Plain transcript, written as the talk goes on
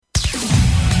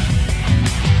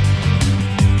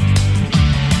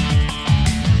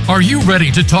Are you ready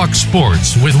to talk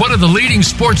sports with one of the leading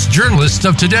sports journalists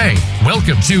of today?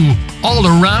 Welcome to All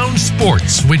Around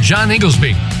Sports with John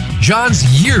Inglesby.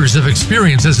 John's years of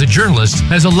experience as a journalist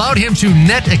has allowed him to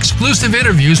net exclusive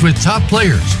interviews with top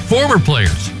players, former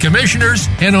players, commissioners,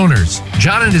 and owners.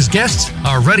 John and his guests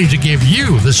are ready to give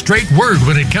you the straight word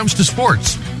when it comes to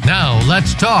sports. Now,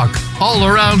 let's talk All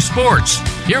Around Sports.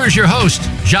 Here is your host,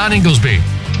 John Inglesby.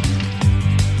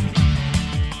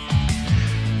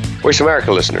 Voice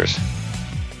America listeners,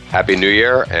 Happy New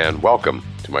Year and welcome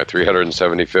to my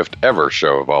 375th ever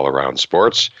show of All Around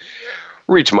Sports.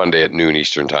 We're each Monday at noon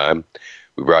Eastern Time.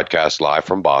 We broadcast live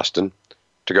from Boston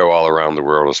to go all around the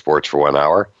world of sports for 1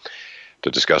 hour to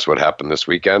discuss what happened this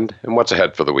weekend and what's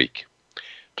ahead for the week.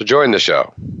 To join the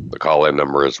show, the call-in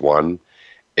number is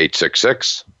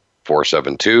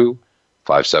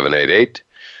 1-866-472-5788,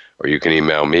 or you can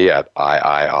email me at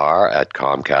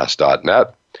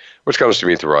iir@comcast.net, which comes to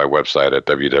me through our website at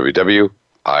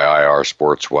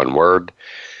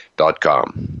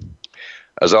www.iirsportsoneword.com.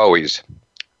 As always,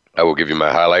 I will give you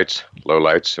my highlights,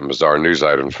 lowlights, and bizarre news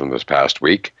items from this past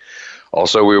week.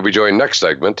 Also, we will be joined next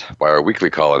segment by our weekly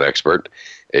call-in expert,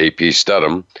 A.P.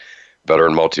 Studham,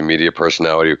 veteran multimedia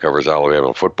personality who covers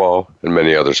Alabama football and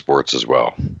many other sports as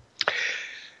well.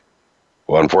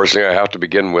 Well, unfortunately, I have to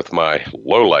begin with my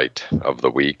lowlight of the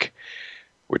week,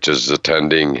 which is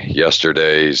attending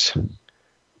yesterday's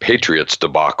Patriots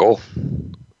debacle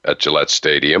at Gillette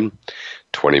Stadium,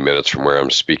 20 minutes from where I'm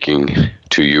speaking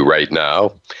to you right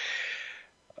now.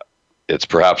 It's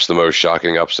perhaps the most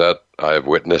shocking upset I have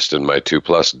witnessed in my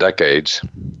 2+ decades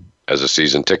as a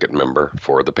season ticket member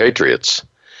for the Patriots.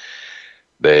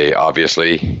 They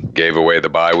obviously gave away the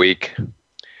bye week,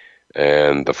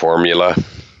 and the formula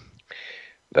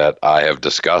that I have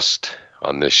discussed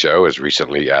on this show as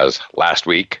recently as last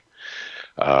week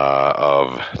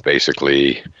of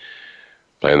basically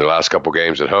playing the last couple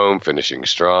games at home, finishing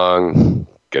strong,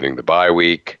 getting the bye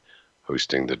week,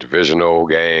 hosting the divisional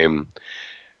game.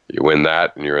 You win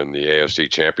that and you're in the AFC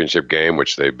Championship game,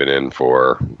 which they've been in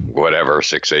for whatever,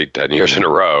 6, 8, 10 years in a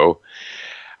row.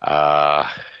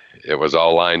 It was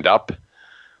all lined up,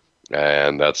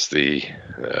 and that's the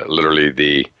literally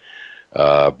the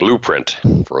blueprint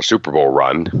for a Super Bowl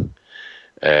run.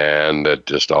 And it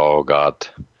just all got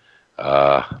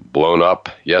blown up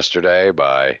yesterday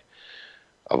by,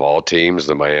 of all teams,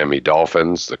 the Miami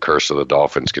Dolphins. The curse of the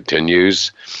Dolphins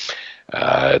continues.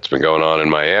 It's been going on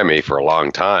in Miami for a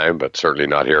long time, but certainly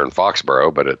not here in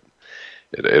Foxborough. But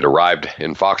it arrived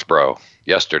in Foxborough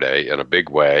yesterday in a big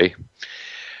way.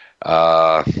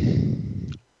 The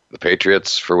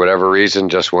Patriots, for whatever reason,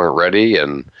 just weren't ready.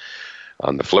 And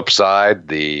on the flip side,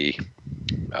 the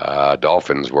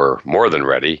Dolphins were more than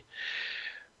ready.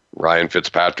 Ryan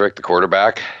Fitzpatrick, the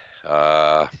quarterback,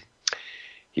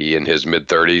 he in his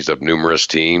mid-30s of numerous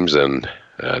teams and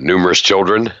numerous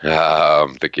children. I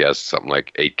think he has something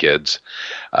like 8 kids.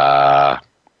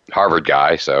 Harvard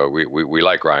guy, so we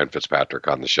like Ryan Fitzpatrick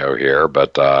on the show here,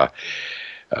 but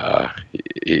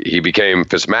he became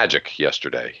Fitzmagic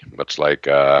yesterday, much like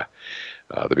the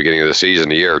beginning of the season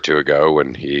a year or two ago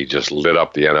when he just lit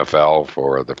up the NFL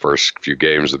for the first few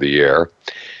games of the year.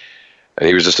 And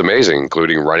he was just amazing,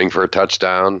 including running for a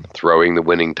touchdown, throwing the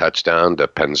winning touchdown to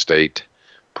Penn State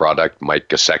product Mike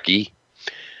Gesicki,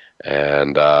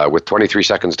 and with 23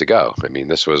 seconds to go. I mean,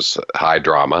 this was high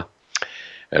drama,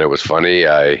 and it was funny.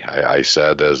 I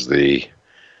said as the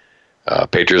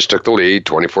Patriots took the lead,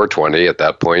 24-20, at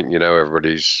that point, you know,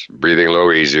 everybody's breathing a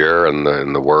little easier, and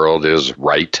the world is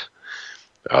right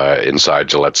inside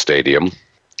Gillette Stadium.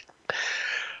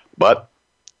 But,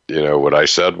 you know, what I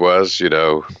said was, you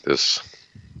know, this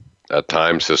at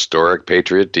times historic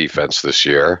Patriot defense this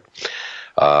year,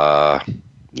 now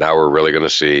we're really going to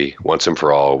see once and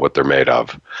for all what they're made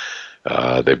of.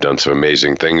 They've done some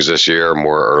amazing things this year,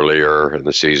 more earlier in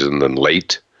the season than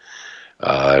late.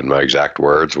 And my exact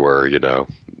words were, you know,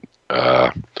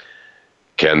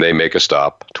 can they make a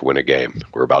stop to win a game?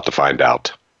 We're about to find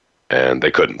out. And they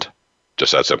couldn't.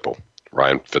 Just that simple.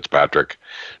 Ryan Fitzpatrick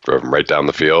drove him right down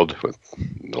the field with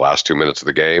the last 2 minutes of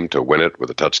the game to win it with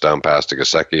a touchdown pass to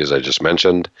Gesicki, as I just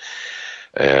mentioned.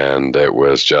 And it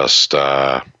was just,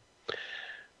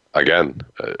 again,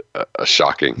 a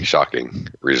shocking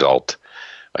result.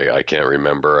 I can't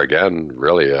remember, again,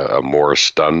 really a more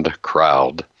stunned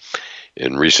crowd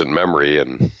in recent memory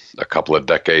and a couple of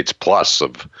decades plus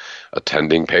of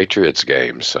attending Patriots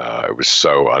games. It was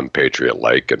so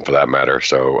un-Patriot-like, and for that matter,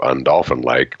 so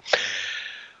un-Dolphin-like.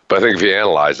 But I think if you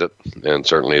analyze it, and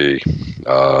certainly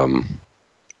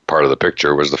part of the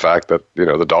picture was the fact that, you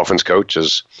know, the Dolphins coach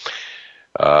is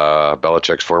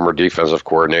Belichick's former defensive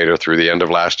coordinator through the end of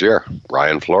last year,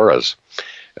 Ryan Flores.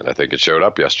 And I think it showed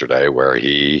up yesterday where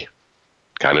he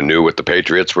kind of knew what the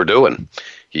Patriots were doing.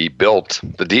 He built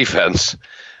the defense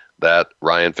that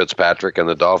Ryan Fitzpatrick and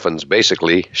the Dolphins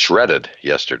basically shredded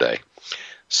yesterday.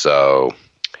 So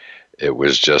it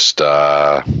was just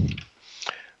a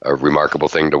remarkable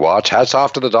thing to watch. Hats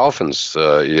off to the Dolphins.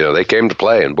 They came to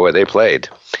play, and boy, they played.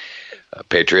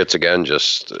 Patriots, again,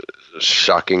 just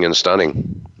shocking and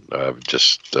stunning. There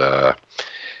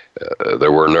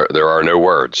are no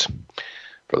words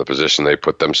for the position they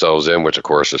put themselves in, which, of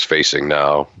course, is facing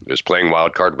now. Is playing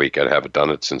wild card weekend. Haven't done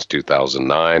it since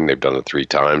 2009. They've done it 3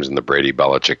 times in the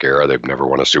Brady-Belichick era. They've never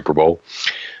won a Super Bowl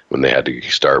when they had to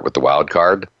start with the wild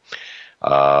card.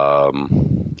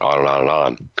 On and on and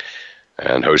on.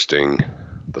 And hosting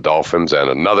the Dolphins and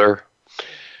another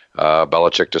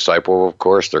Belichick disciple, of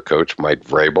course, their coach, Mike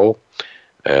Vrabel,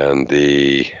 and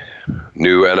the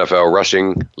new NFL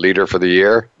rushing leader for the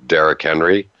year, Derrick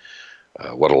Henry.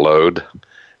 What a load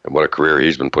and what a career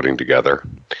he's been putting together.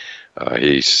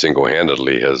 He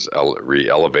single-handedly has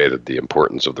re-elevated the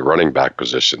importance of the running back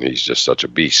position. He's just such a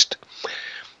beast.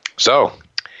 So,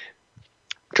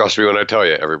 trust me when I tell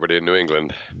you, everybody in New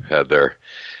England had their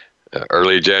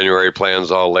early January plans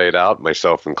all laid out,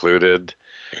 myself included,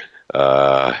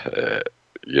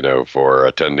 for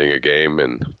attending a game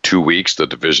in 2 weeks, the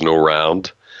divisional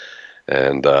round.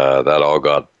 And that all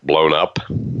got blown up.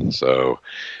 So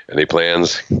any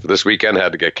plans for this weekend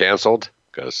had to get canceled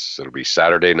because it'll be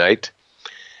Saturday night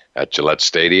at Gillette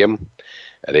Stadium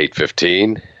at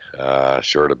 8:15.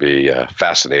 Sure to be a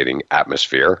fascinating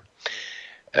atmosphere.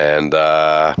 And,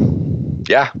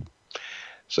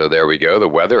 so there we go. The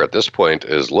weather at this point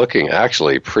is looking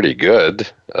actually pretty good.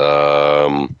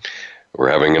 We're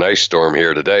having an ice storm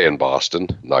here today in Boston.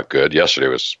 Not good. Yesterday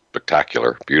was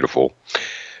spectacular, beautiful.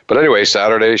 But anyway,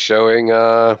 Saturday showing,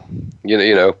 rain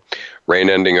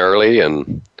ending early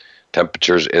and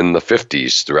temperatures in the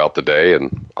 50s throughout the day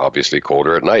and obviously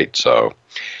colder at night. So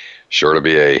sure to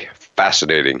be a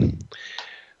fascinating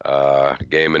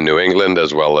game in New England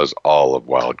as well as all of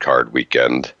Wild Card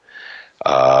Weekend.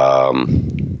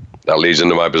 That leads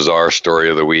into my bizarre story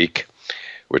of the week,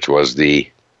 which was the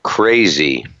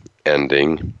crazy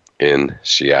ending in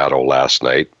Seattle last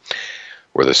night,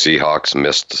 where the Seahawks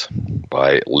missed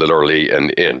by literally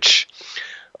an inch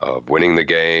of winning the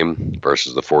game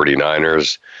versus the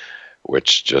 49ers,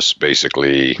 which just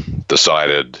basically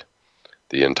decided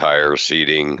the entire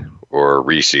seeding or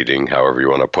reseeding, however you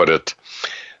want to put it,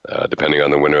 depending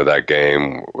on the winner of that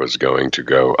game, was going to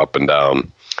go up and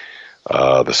down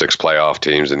the 6 playoff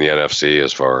teams in the NFC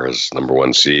as far as number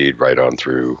 1 seed right on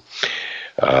through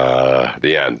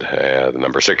the end, the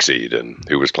number 6 seed, and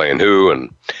who was playing who.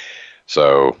 And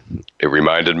so it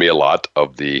reminded me a lot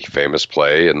of the famous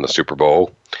play in the Super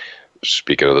Bowl,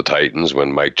 speaking of the Titans,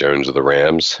 when Mike Jones of the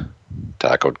Rams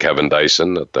tackled Kevin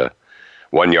Dyson at the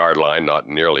 1 yard line, not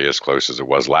nearly as close as it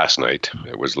was last night.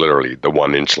 It was literally the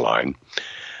 1 inch line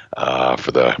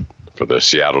for the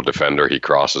Seattle defender. He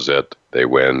crosses it, they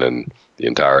win, and the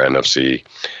entire NFC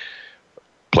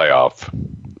playoff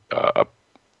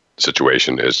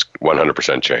situation is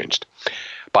 100% changed.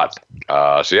 But,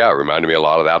 it reminded me a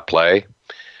lot of that play.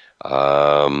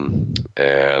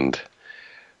 And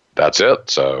that's it.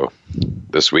 So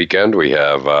this weekend we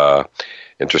have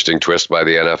interesting twist by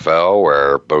the NFL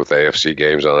where both AFC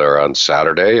games are on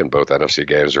Saturday and both NFC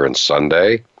games are on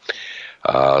Sunday.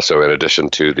 So in addition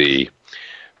to the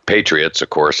Patriots,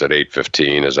 of course, at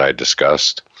 8:15, as I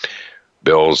discussed,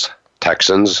 Bills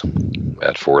Texans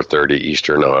at 4:30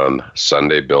 Eastern on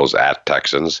Sunday. Bills at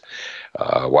Texans.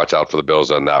 Watch out for the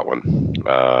Bills on that one.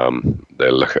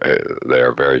 They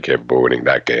are very capable of winning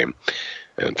that game,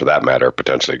 and for that matter,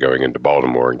 potentially going into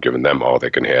Baltimore and giving them all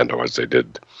they can handle, as they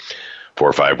did 4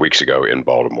 or 5 weeks ago in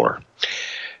Baltimore.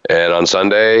 And on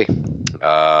Sunday,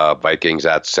 Vikings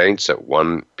at Saints at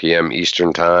 1 p.m.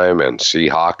 Eastern Time, and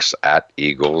Seahawks at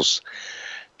Eagles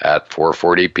at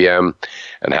 4:40 p.m.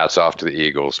 And hats off to the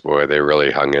Eagles. Boy, they really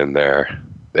hung in there.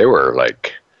 They were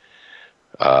like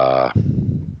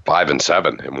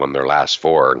 5-7 and won their last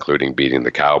 4, including beating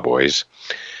the Cowboys,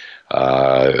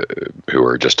 who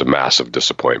were just a massive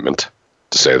disappointment,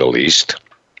 to say the least.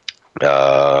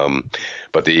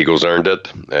 But the Eagles earned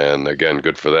it, and again,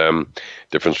 good for them.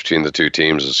 Difference between the two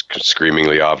teams is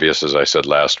screamingly obvious, as I said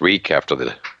last week after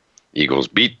the Eagles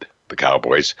beat the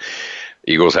Cowboys.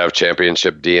 Eagles have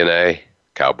championship DNA,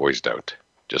 Cowboys don't.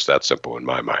 Just that simple in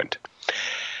my mind.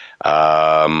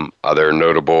 Other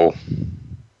notable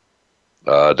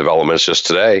developments just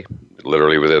today,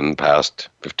 literally within the past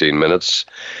 15 minutes.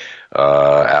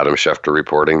 Adam Schefter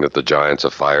reporting that the Giants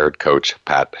have fired coach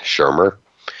Pat Shurmur.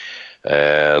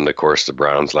 And, of course, the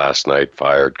Browns last night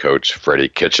fired coach Freddie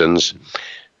Kitchens.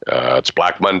 It's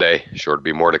Black Monday. Sure to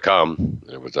be more to come.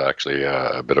 It was actually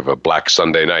a bit of a Black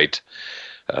Sunday night,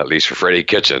 at least for Freddie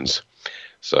Kitchens.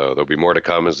 So there'll be more to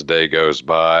come as the day goes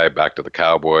by. Back to the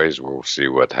Cowboys. We'll see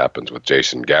what happens with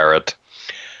Jason Garrett.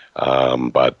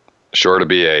 But sure to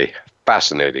be a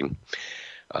fascinating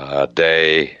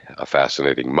day, a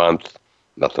fascinating month.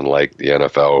 Nothing like the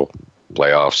NFL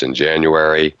playoffs in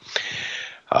January.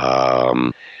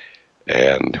 And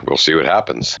we'll see what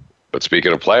happens. But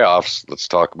speaking of playoffs, let's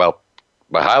talk about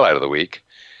my highlight of the week,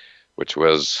 which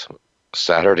was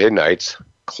Saturday night's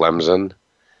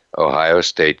Clemson-Ohio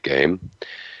State game.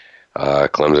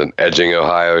 Clemson edging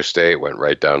Ohio State, went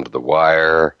right down to the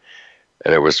wire,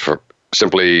 and it was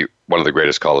simply one of the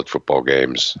greatest college football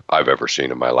games I've ever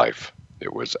seen in my life.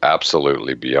 It was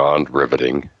absolutely beyond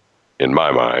riveting in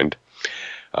my mind,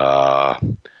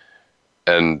 and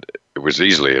it was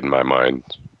easily, in my mind,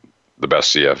 the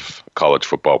best CF college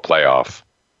football playoff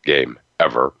game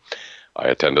ever. I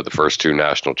attended the first two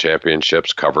national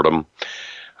championships, covered them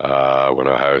when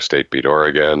Ohio State beat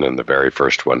Oregon, and the very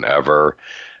first one ever.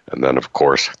 And then, of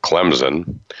course,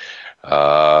 Clemson.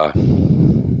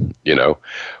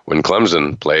 When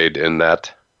Clemson played in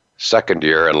that second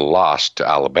year and lost to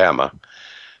Alabama,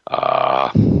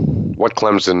 what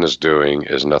Clemson is doing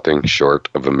is nothing short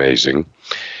of amazing.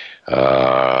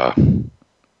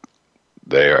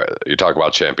 You talk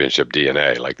about championship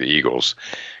DNA, like the Eagles.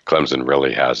 Clemson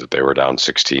really has it. They were down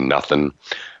 16-0.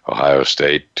 Ohio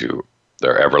State, to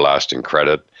their everlasting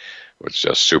credit, was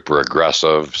just super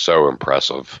aggressive, so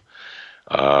impressive,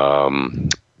 going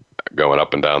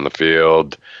up and down the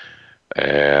field,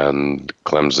 and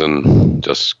Clemson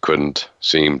just couldn't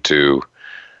seem to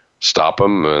stop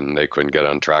them, and they couldn't get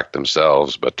on track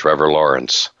themselves. But Trevor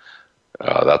Lawrence,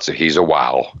 he's a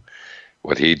wow.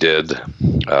 What he did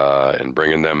in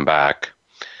bringing them back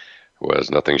was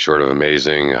nothing short of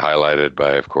amazing, highlighted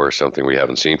by, of course, something we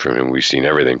haven't seen from him. We've seen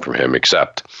everything from him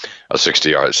except a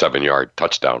 7-yard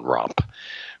touchdown romp,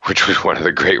 which was one of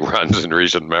the great runs in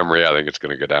recent memory. I think it's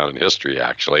going to go down in history,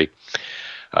 actually.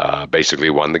 Basically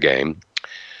won the game.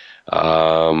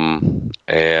 And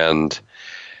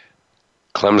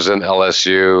Clemson,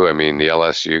 LSU, the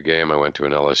LSU game, I went to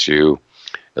an LSU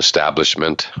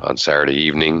establishment on Saturday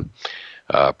evening.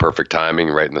 Perfect timing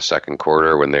right in the second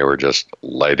quarter when they were just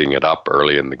lighting it up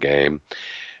early in the game.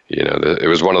 It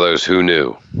was one of those who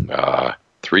knew.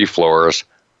 3 floors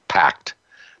packed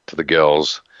to the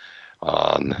gills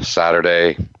on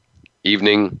Saturday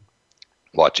evening,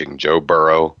 watching Joe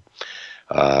Burrow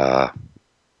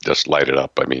just light it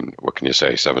up. What can you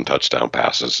say? 7 touchdown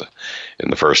passes in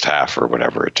the first half or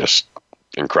whatever. It's just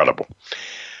incredible.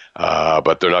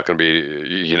 But they're not going to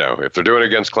be, if they're doing it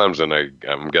against Clemson,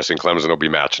 I'm guessing Clemson will be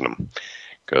matching them,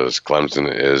 because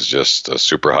Clemson is just a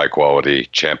super high quality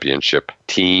championship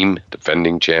team,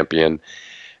 defending champion,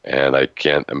 and I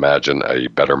can't imagine a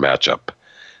better matchup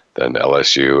than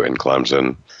LSU and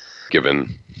Clemson,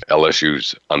 given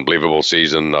LSU's unbelievable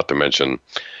season, not to mention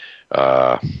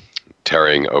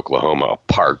tearing Oklahoma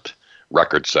apart,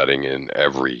 record-setting in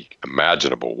every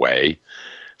imaginable way.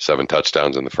 7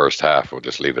 touchdowns in the first half. We'll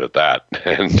just leave it at that.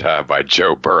 And by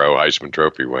Joe Burrow, Heisman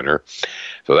Trophy winner.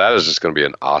 So that is just going to be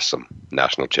an awesome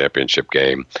national championship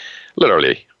game.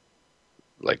 Literally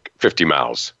like 50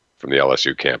 miles from the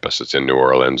LSU campus. It's in New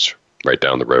Orleans, right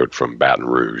down the road from Baton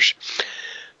Rouge.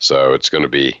 So it's going to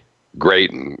be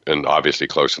great and obviously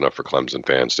close enough for Clemson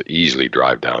fans to easily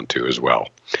drive down to as well.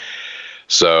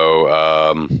 So,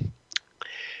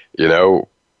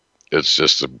 it's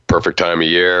just a perfect time of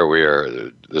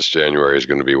year. This January is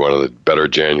going to be one of the better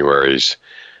Januaries,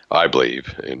 I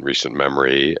believe, in recent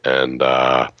memory, and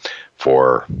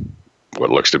for what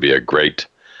looks to be a great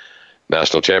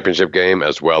national championship game,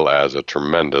 as well as a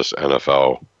tremendous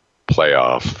NFL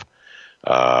playoff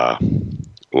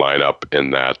lineup,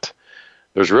 in that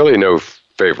there's really no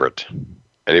favorite.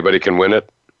 Anybody can win it.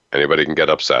 Anybody can get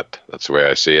upset. That's the way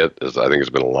I see it. I think it's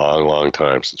been a long, long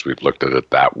time since we've looked at it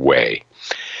that way.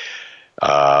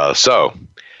 So,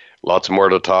 lots more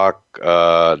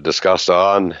to discuss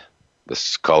on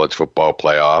this college football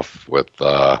playoff with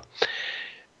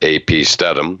AP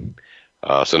Stedham.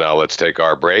 So now let's take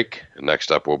our break.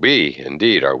 Next up will be,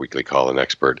 indeed, our weekly call-in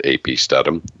expert, AP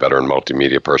Stedham, veteran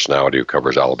multimedia personality who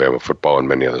covers Alabama football and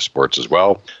many other sports as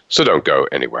well. So don't go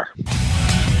anywhere.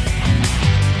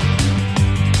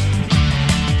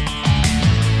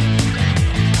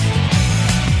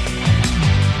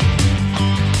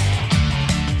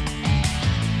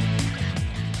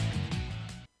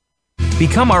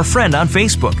 Become our friend on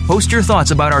Facebook. Post your thoughts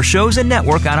about our shows and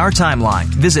network on our timeline.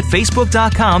 Visit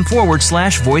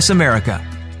Facebook.com/Voice America.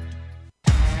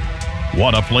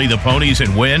 Want to play the ponies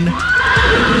and win?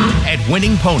 At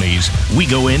Winning Ponies, we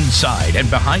go inside and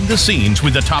behind the scenes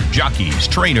with the top jockeys,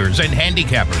 trainers, and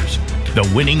handicappers.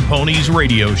 The Winning Ponies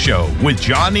radio show with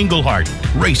John Englehart,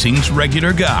 racing's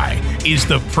regular guy, is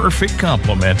the perfect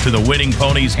complement to the Winning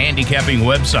Ponies handicapping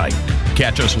website.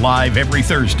 Catch us live every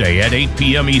Thursday at 8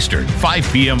 p.m. Eastern, 5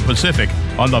 p.m. Pacific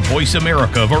on the Voice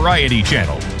America Variety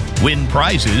Channel. Win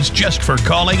prizes just for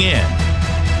calling in.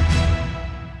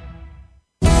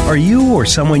 Are you or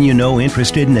someone you know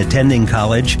interested in attending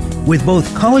college? With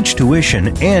both college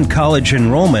tuition and college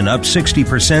enrollment up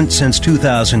 60% since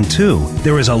 2002,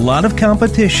 there is a lot of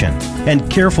competition, and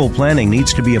careful planning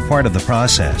needs to be a part of the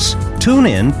process. Tune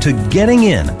in to Getting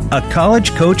In, a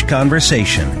college coach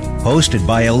conversation, hosted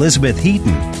by Elizabeth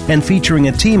Heaton and featuring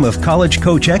a team of college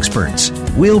coach experts.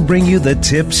 We'll bring you the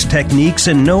tips, techniques,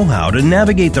 and know-how to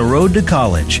navigate the road to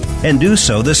college and do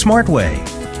so the smart way.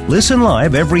 Listen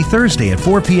live every Thursday at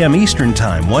 4 p.m. Eastern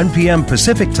Time, 1 p.m.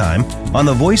 Pacific Time on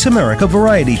the Voice America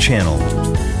Variety Channel.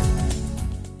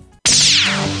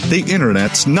 The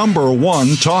Internet's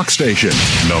 #1 talk station.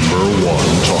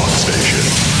 #1 talk station.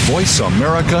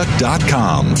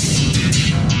 VoiceAmerica.com.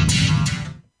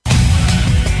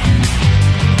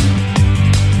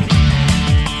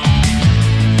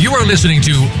 You are listening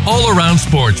to All Around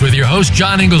Sports with your host,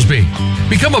 John Inglesby.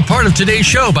 Become a part of today's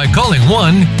show by calling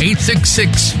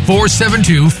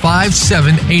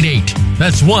 1-866-472-5788.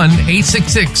 That's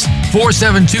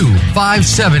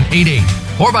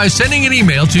 1-866-472-5788. Or by sending an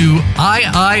email to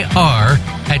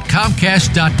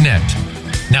iir@comcast.net.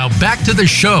 Now back to the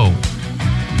show.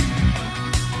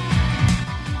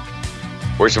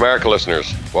 Voice America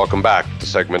listeners, welcome back to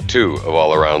segment 2 of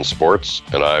All Around Sports,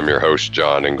 and I'm your host,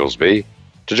 John Inglesby.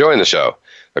 To join the show,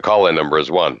 the call-in number is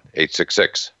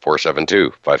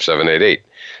 1-866-472-5788,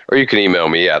 or you can email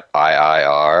me at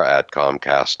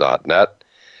iir@comcast.net.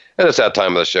 And it's that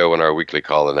time of the show when our weekly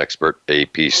call-in expert,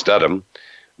 A.P. Stedham,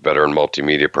 veteran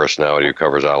multimedia personality who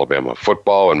covers Alabama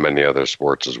football and many other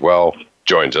sports as well,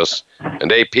 joins us.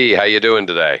 And AP, how you doing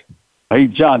today? Hey,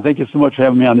 John, thank you so much for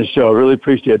having me on the show. I really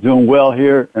appreciate it. Doing well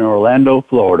here in Orlando,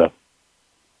 Florida.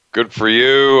 Good for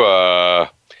you.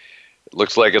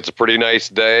 Looks like it's a pretty nice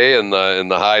day in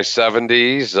the high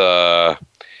 70s.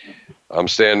 I'm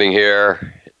standing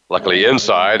here, luckily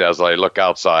inside, as I look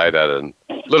outside at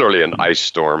literally an ice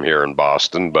storm here in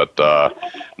Boston. But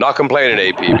not complaining,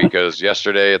 AP, because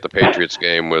yesterday at the Patriots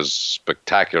game was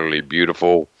spectacularly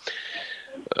beautiful.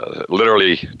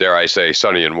 Literally, dare I say,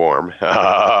 sunny and warm.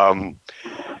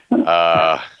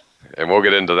 And we'll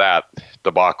get into that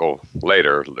debacle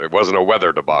later. It wasn't a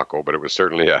weather debacle, but it was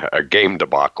certainly a game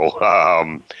debacle.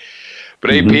 But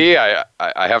AP, I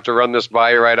have to run this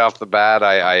by you right off the bat.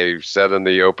 I said in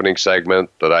the opening segment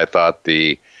that I thought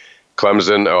the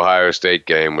Clemson-Ohio State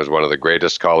game was one of the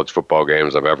greatest college football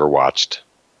games I've ever watched.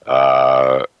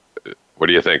 What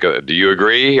do you think? Do you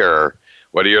agree, or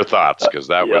what are your thoughts? Because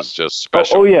that was just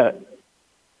special. Oh, yeah.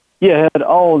 Yeah, it had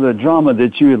all the drama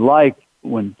that you would like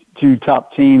when two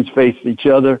top teams faced each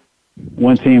other.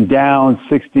 One team down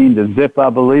 16-0, I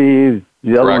believe.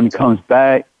 The other one comes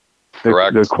back. The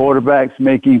quarterbacks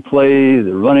making plays,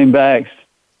 the running backs,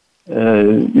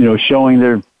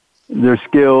 showing their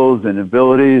skills and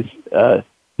abilities.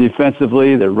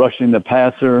 Defensively, they're rushing the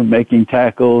passer, making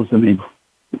tackles. I mean,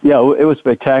 yeah, it was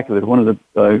spectacular. One of the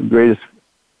greatest.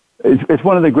 It's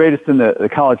one of the greatest in the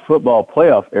college football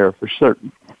playoff era for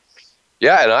certain.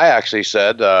 Yeah, and I actually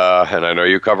said, and I know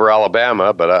you cover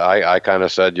Alabama, but I kind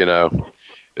of said,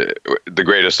 the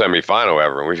greatest semifinal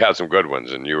ever, and we've had some good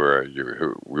ones. And we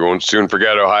won't soon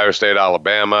forget Ohio State,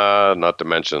 Alabama, not to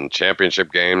mention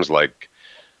championship games like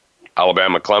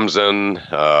Alabama, Clemson,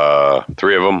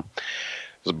 3 of them.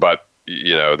 But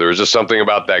there was just something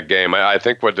about that game. I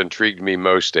think what intrigued me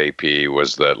most, AP,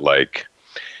 was that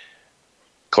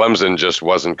Clemson just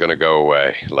wasn't going to go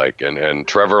away. And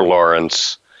Trevor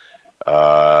Lawrence.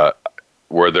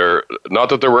 Were there, not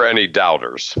that there were any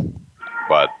doubters,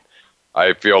 but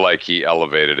I feel like he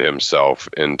elevated himself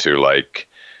into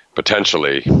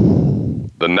potentially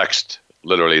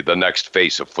literally the next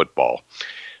face of football,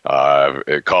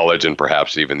 college and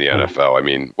perhaps even the NFL. I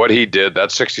mean, what he did, that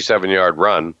 67-yard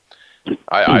run,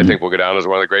 I think will go down as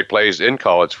one of the great plays in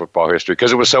college football history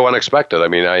because it was so unexpected. I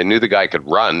mean, I knew the guy could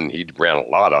run. He ran a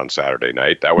lot on Saturday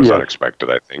night. That was unexpected,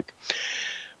 I think.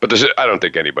 But I don't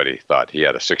think anybody thought he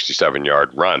had a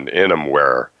 67-yard run in him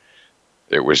where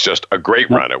it was just a great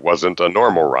run. It wasn't a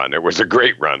normal run. It was a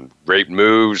great run. Great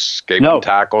moves, escaping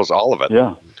tackles, all of it.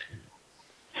 Yeah.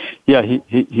 Yeah,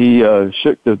 he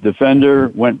shook the defender,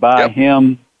 went by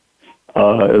him,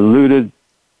 eluded,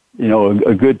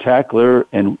 a good tackler,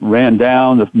 and ran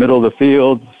down the middle of the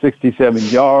field, 67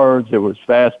 yards. There was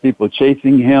fast people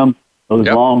chasing him. Those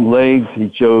long legs.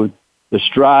 He showed the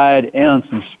stride and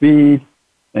some speed,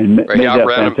 and made that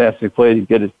fantastic play to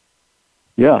get it.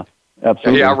 Yeah,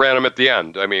 absolutely. He outran him at the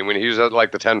end. I mean, when he was at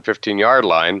like the 10, 15-yard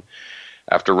line,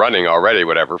 after running already,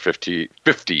 50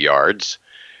 yards,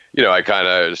 I kind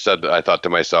of I thought to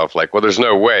myself, like, well, there's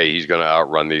no way he's going to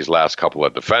outrun these last couple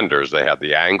of defenders. They had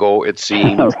the angle, it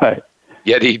seemed. Right.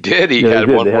 Yet he did. He had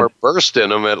one more burst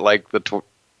in him at like the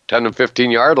 10 and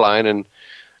 15-yard line and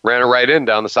ran it right in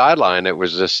down the sideline. It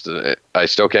was just, I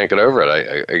still can't get over it.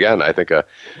 I think a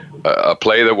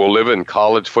play that will live in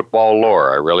college football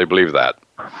lore. I really believe that.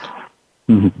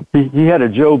 Mm-hmm. He had a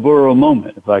Joe Burrow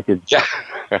moment, if I could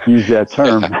use that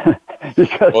term.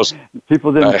 Because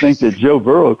people didn't think that Joe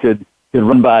Burrow could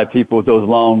run by people with those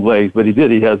long legs, but he did.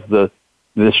 He has the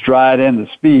stride and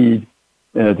the speed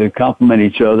to complement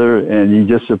each other, and he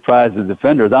just surprised the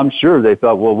defenders. I'm sure they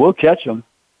thought, well, we'll catch him,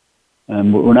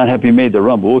 and we're not happy he made the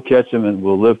run, but we'll catch him, and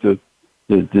we'll live to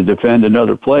defend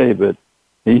another play. But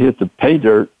he hit the pay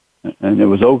dirt, and it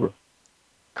was over.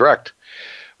 Correct.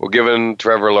 Well, given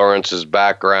Trevor Lawrence's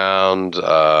background,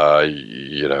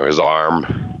 his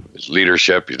arm, his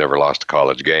leadership, he's never lost a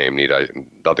college game.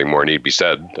 Nothing more need be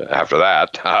said after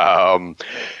that.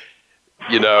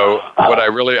 What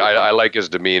I like his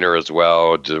demeanor as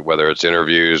well, whether it's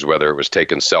interviews, whether it was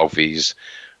taking selfies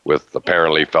with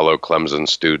apparently fellow Clemson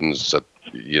students,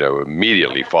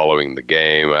 immediately following the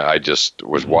game. I just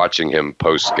was watching him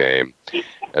post-game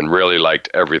and really liked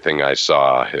everything I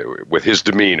saw with his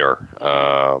demeanor.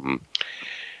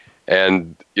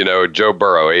 And Joe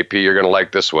Burrow, AP, you're going to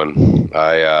like this one.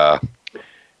 I,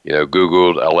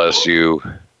 Googled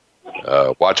LSU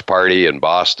watch party in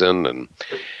Boston, and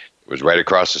it was right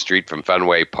across the street from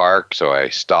Fenway Park, so I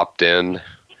stopped in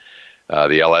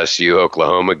the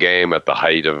LSU-Oklahoma game at the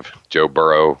height of Joe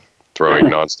Burrow throwing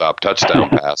nonstop touchdown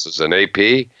passes. And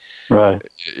AP, right?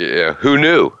 Who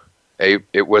knew?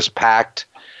 It was packed.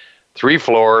 3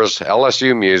 floors,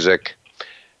 LSU music,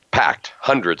 packed,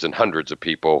 hundreds and hundreds of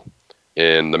people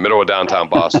in the middle of downtown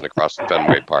Boston across the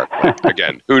Fenway Park.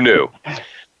 Again, who knew?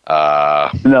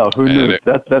 No, who knew?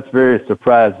 That's very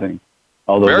surprising.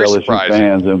 All those LSU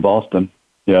fans in Boston.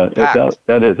 Yeah,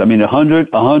 that is. I mean,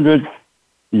 100,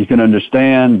 you can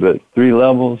understand, but 3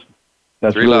 levels,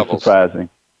 that's really surprising.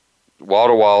 Wall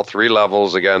to wall, 3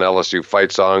 levels. Again, LSU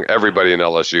fight song. Everybody in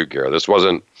LSU gear. This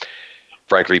wasn't,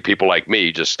 frankly, people like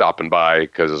me just stopping by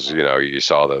because, you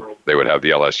saw that they would have the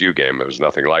LSU game. It was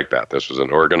nothing like that. This was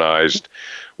an organized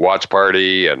watch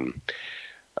party, and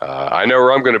I know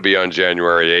where I'm going to be on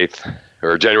January 8th,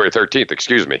 or January 13th,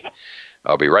 excuse me.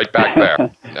 I'll be right back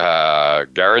there.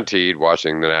 Guaranteed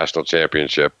watching the national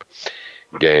championship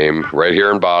game right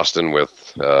here in Boston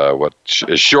with what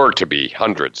is sure to be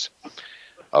hundreds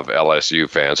of LSU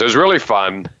fans. It was really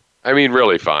fun. I mean,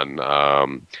 really fun.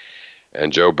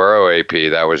 And Joe Burrow, AP,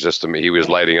 that was just, he was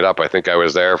lighting it up. I think I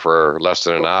was there for less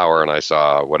than an hour, and I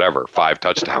saw, 5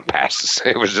 touchdown passes.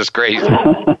 It was just crazy.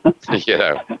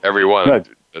 Everyone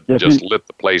just lit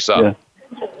the place up.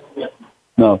 Yeah.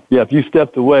 No, if you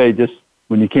stepped away, just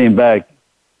when you came back,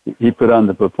 he put on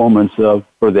the performance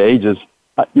for the ages.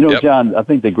 John, I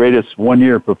think the greatest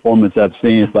one-year performance I've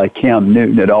seen is like Cam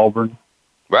Newton at Auburn.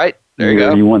 Right, there you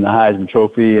go. He won the Heisman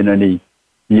Trophy, and then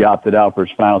he opted out for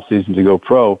his final season to go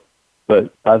pro.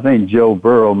 But I think Joe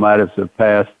Burrow might have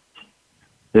surpassed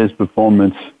his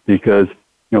performance because,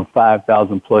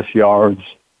 5,000-plus yards,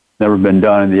 never been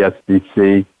done in the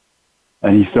SEC.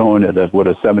 And he's throwing at a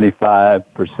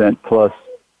 75% plus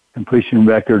completion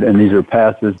record, and these are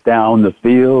passes down the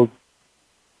field.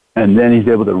 And then he's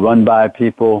able to run by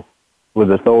people with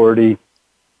authority.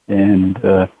 And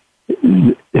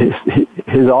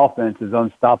his offense is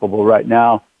unstoppable right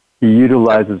now. He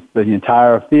utilizes the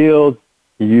entire field.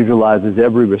 He utilizes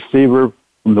every receiver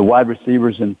from the wide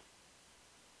receivers, and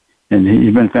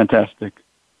he's been fantastic.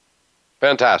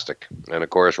 Fantastic. And,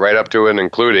 of course, right up to and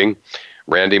including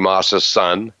Randy Moss's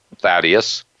son,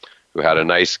 Thaddeus, who had a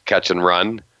nice catch and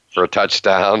run for a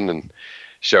touchdown and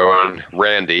showing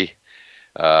Randy.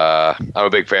 I'm a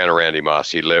big fan of Randy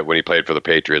Moss. When he played for the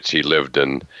Patriots, he lived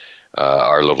in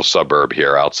our little suburb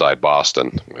here outside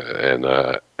Boston,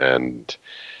 and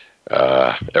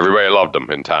everybody loved him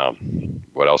in town.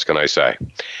 What else can I say?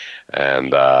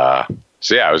 And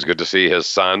it was good to see his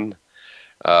son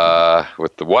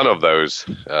with one of those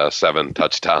 7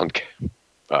 touchdown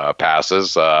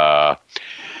passes.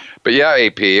 But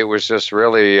AP, it was just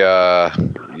really,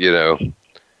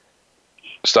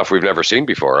 stuff we've never seen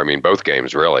before. I mean, both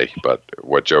games really, but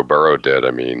what Joe Burrow did,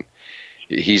 I mean,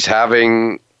 he's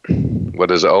having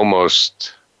what is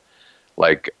almost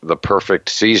like the perfect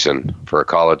season for a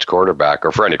college quarterback,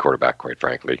 or for any quarterback, quite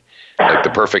frankly. Like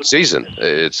the perfect season.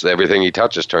 It's everything he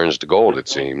touches turns to gold, it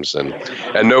seems. And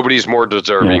nobody's more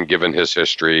deserving given his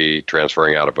history,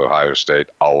 transferring out of Ohio State,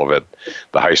 all of it,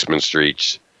 the Heisman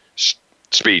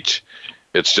speech.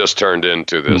 It's just turned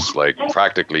into this like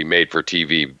practically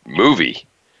made-for-TV movie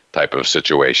type of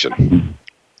situation.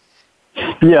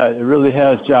 Yeah, it really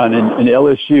has, John. And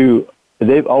LSU,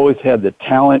 they've always had the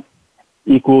talent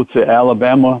equal to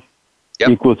Alabama,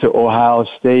 equal to Ohio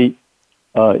State,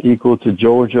 equal to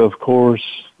Georgia, of course,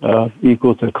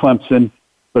 equal to Clemson,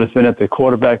 but it's been at the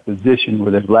quarterback position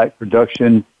where they've lacked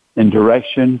production and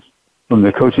direction from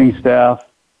the coaching staff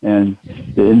and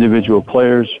the individual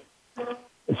players.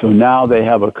 So now they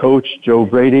have a coach, Joe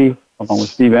Brady, along with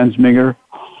Steve Ensminger,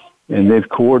 and they've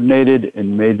coordinated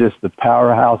and made this the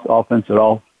powerhouse offense at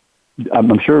all.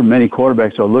 I'm sure many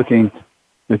quarterbacks are looking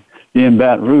to be in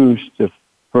Baton Rouge to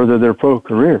further their pro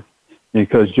career,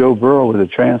 because Joe Burrow was a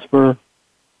transfer,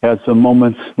 had some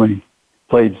moments when he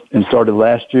played and started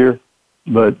last year,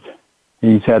 but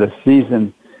he's had a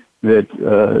season that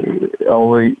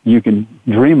only you can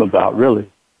dream about, really,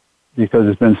 because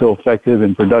it's been so effective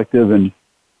and productive, and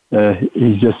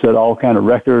he's just set all kind of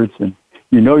records. And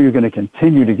you know you're going to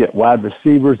continue to get wide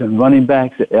receivers and running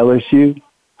backs at LSU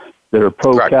that are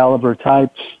pro-caliber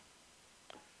types.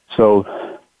 So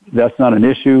that's not an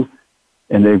issue,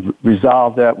 and they've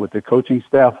resolved that with the coaching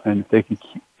staff, and if they can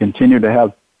continue to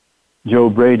have Joe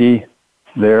Brady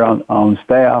there on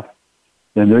staff,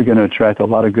 then they're going to attract a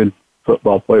lot of good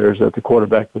football players at the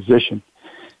quarterback position.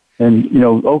 And, you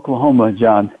know, Oklahoma,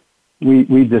 John,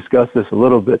 we discussed this a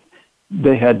little bit.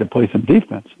 They had to play some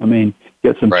defense. I mean,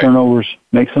 get some turnovers,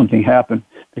 make something happen,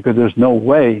 because there's no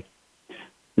way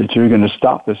that you're going to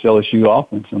stop this LSU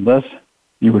offense unless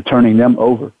you were turning them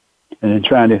over and then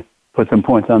trying to put some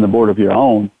points on the board of your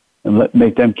own and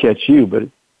make them catch you. But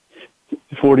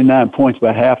 49 points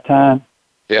by halftime,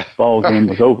 ball game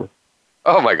was over.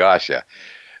 Oh, my gosh, yeah.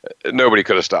 Nobody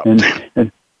could have stopped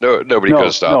them. Nobody could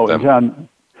have stopped them. John,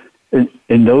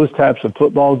 in those types of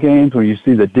football games where you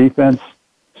see the defense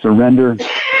surrender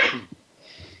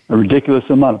a ridiculous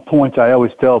amount of points, I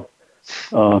always tell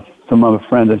some of my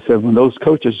friends, I said, when those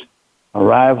coaches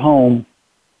arrive home,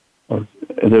 or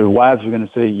their wives are going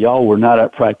to say, y'all were not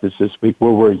at practice this week.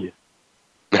 Where were you?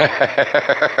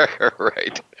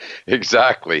 Right.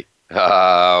 Exactly.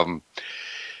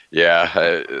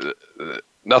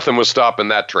 Nothing was stopping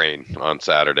that train on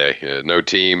Saturday. No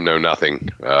team, no nothing.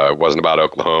 It wasn't about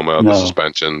Oklahoma, the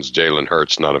suspensions, Jalen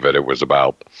Hurts, none of it. It was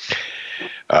about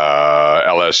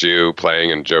LSU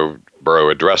playing, and Joe Burrow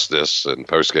addressed this in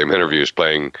post-game interviews,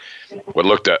 playing what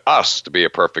looked at us to be a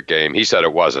perfect game. He said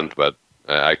it wasn't, but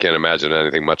I can't imagine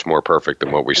anything much more perfect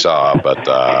than what we saw.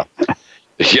 But,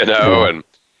 you know, and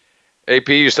AP,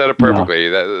 you said it perfectly.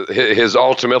 That his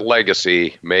ultimate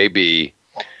legacy may be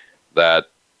that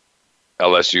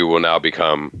LSU will now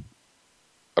become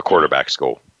a quarterback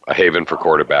school, a haven for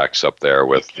quarterbacks up there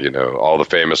with, you know, all the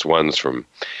famous ones from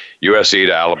USC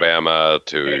to Alabama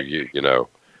to, you know,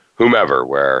 whomever,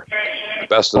 where the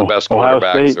best of the best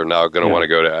quarterbacks are now going to want to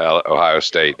go to Ohio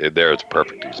State. There, it's a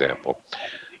perfect example.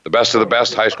 The best of the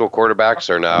best high school quarterbacks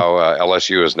are now,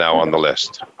 LSU is now on the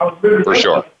list, for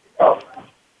sure.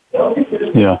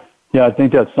 Yeah, I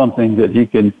think that's something that he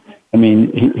can, I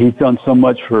mean, he's done so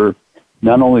much for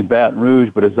not only Baton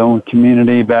Rouge, but his own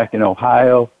community back in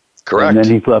Ohio. Correct. And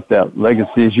then he's left that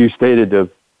legacy, as you stated, of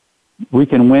we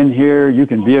can win here, you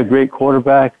can be a great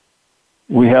quarterback.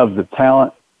 We have the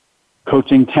talent,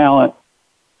 coaching talent.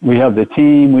 We have the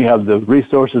team. We have the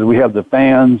resources. We have the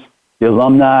fans, the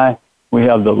alumni. We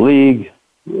have the league,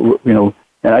 you know,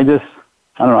 and I don't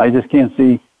know, I just can't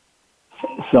see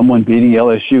someone beating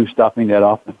LSU, stopping that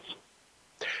offense.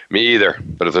 Me either.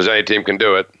 But if there's any team can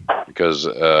do it, because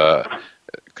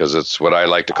it's what I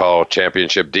like to call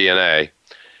championship DNA,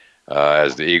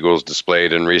 as the Eagles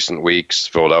displayed in recent weeks,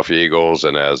 Philadelphia Eagles,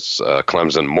 and as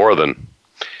Clemson more than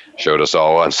showed us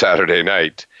all on Saturday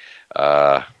night,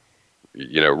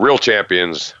 you know, real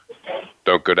champions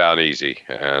don't go down easy.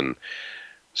 And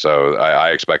so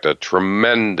I expect a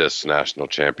tremendous national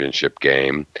championship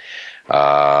game.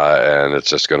 And it's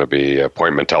just going to be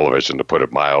appointment television, to put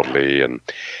it mildly. And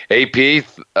AP,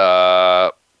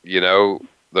 you know,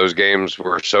 those games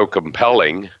were so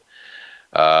compelling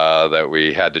that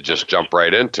we had to just jump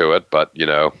right into it. But, you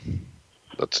know,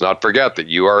 let's not forget that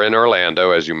you are in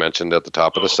Orlando, as you mentioned at the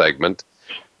top of the segment.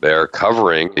 They're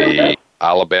covering the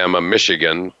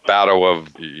Alabama-Michigan, battle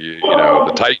of the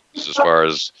Titans as far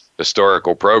as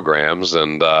historical programs,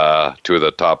 and two of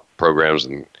the top programs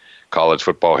in college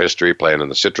football history playing in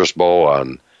the Citrus Bowl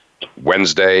on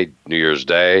Wednesday, New Year's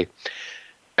Day.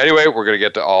 Anyway, we're going to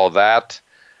get to all that,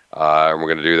 and we're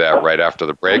going to do that right after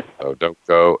the break, so don't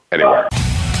go anywhere.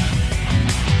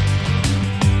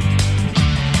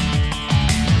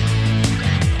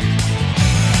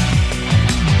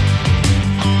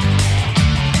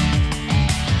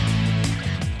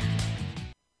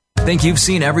 Think you've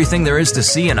seen everything there is to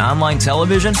see in online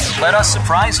television? Let us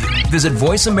surprise you. Visit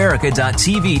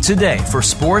voiceamerica.tv today for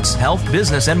sports, health,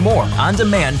 business, and more on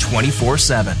demand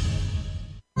 24/7.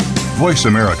 Voice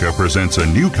America presents a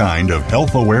new kind of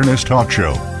health awareness talk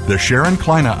show, the Sharon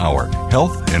Kleine Hour,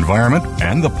 Health, Environment,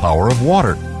 and the Power of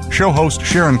Water. Show host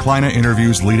Sharon Kleine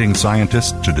interviews leading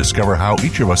scientists to discover how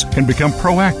each of us can become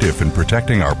proactive in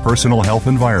protecting our personal health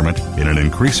environment in an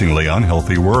increasingly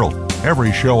unhealthy world.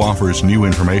 Every show offers new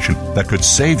information that could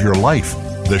save your life.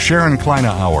 The Sharon Kleine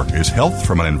Hour is health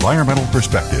from an environmental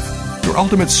perspective, your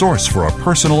ultimate source for a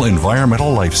personal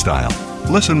environmental lifestyle.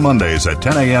 Listen Mondays at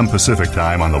 10 a.m. Pacific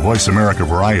Time on the Voice America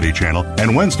Variety Channel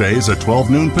and Wednesdays at 12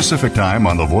 noon Pacific Time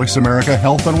on the Voice America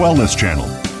Health and Wellness Channel.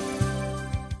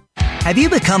 Have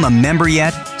you become a member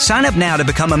yet? Sign up now to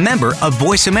become a member of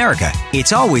Voice America.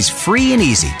 It's always free and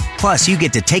easy. Plus, you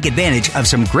get to take advantage of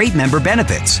some great member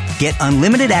benefits. Get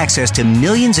unlimited access to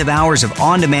millions of hours of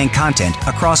on-demand content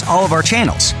across all of our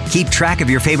channels. Keep track of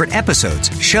your favorite episodes,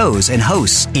 shows, and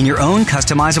hosts in your own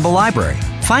customizable library.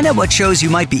 Find out what shows you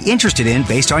might be interested in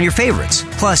based on your favorites.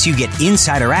 Plus, you get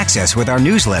insider access with our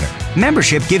newsletter.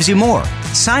 Membership gives you more.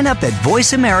 Sign up at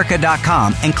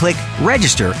voiceamerica.com and click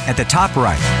Register at the top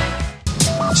right.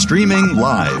 Streaming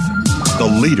live, the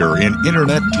leader in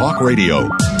Internet talk radio,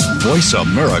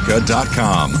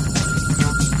 voiceamerica.com.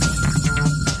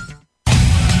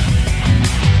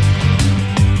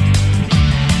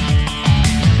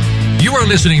 You are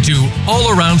listening to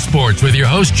All Around Sports with your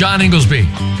host, John Inglesby.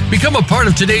 Become a part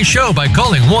of today's show by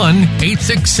calling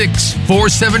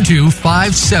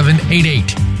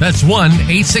 1-866-472-5788. That's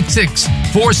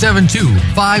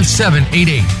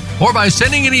 1-866-472-5788. Or by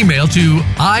sending an email to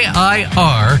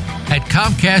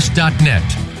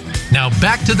iir@comcast.net. Now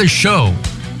back to the show.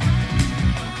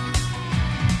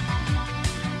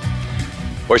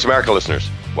 Voice America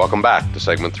listeners, welcome back to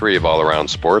segment 3 of All Around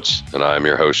Sports, and I'm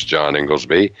your host, John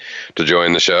Inglesby. To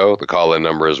join the show, the call-in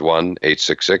number is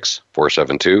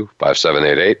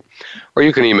 1-866-472-5788, or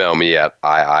you can email me at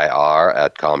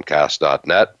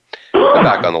iir@comcast.net. And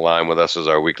back on the line with us is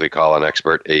our weekly call-in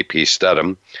expert, AP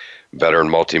Stedham, veteran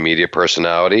multimedia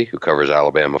personality who covers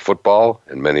Alabama football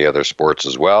and many other sports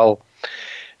as well.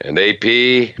 And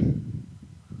AP,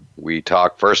 we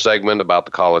talked first segment about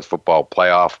the college football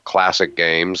playoff classic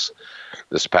games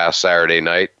this past Saturday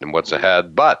night and what's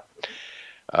ahead. But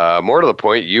more to the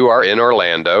point, you are in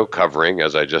Orlando covering,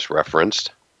 as I just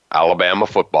referenced, Alabama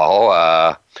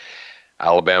football.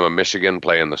 Alabama-Michigan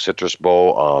playing the Citrus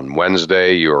Bowl on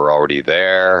Wednesday. You are already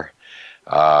there.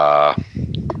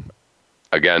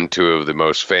 Again, two of the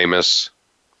most famous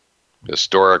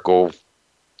historical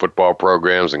football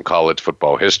programs in college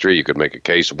football history. You could make a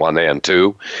case 1 and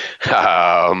 2.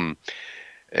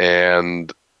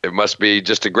 And it must be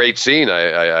just a great scene.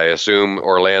 I assume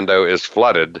Orlando is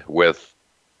flooded with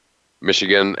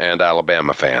Michigan and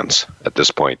Alabama fans at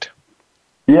this point.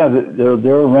 Yeah,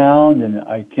 they're around, and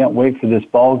I can't wait for this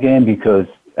ball game because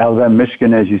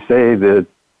Alabama-Michigan, as you say,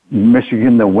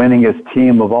 Michigan, the winningest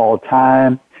team of all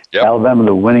time. Yep. Alabama,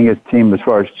 the winningest team as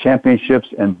far as championships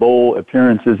and bowl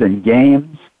appearances in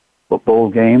games, bowl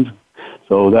games.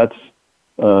 So that's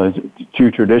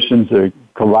two traditions are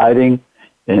colliding.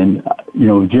 And,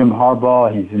 Jim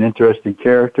Harbaugh, he's an interesting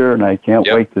character, and I can't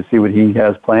wait to see what he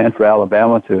has planned for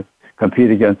Alabama to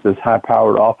compete against this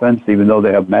high-powered offense, even though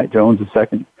they have Mac Jones, the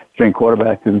second-string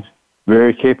quarterback, who's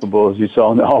very capable, as you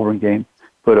saw in the Auburn game,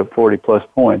 put up 40-plus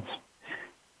points.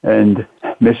 And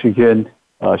Michigan,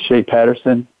 Shea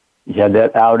Patterson, he had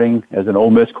that outing as an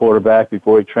Ole Miss quarterback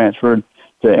before he transferred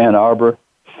to Ann Arbor,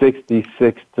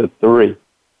 66-3.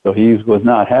 So he was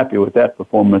not happy with that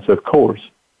performance, of course.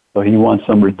 So he wants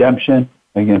some redemption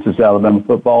against his Alabama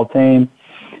football team.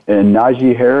 And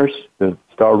Najee Harris, the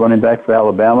star running back for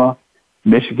Alabama,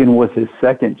 Michigan was his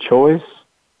second choice.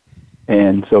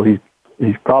 And so he's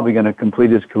probably going to complete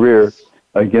his career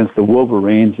against the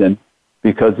Wolverines. And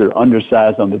because they're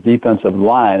undersized on the defensive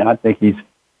line, I think he's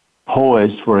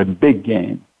poised for a big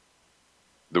game.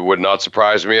 That would not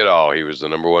surprise me at all. He was the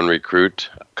number 1 recruit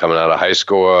coming out of high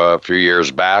school a few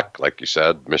years back. Like you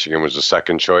said, Michigan was the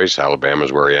second choice.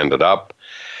 Alabama's where he ended up.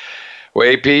 Well,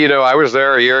 AP, I was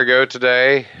there a year ago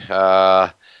today.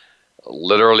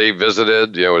 Literally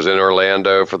visited, was in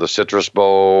Orlando for the Citrus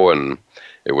Bowl, and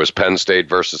it was Penn State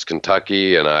versus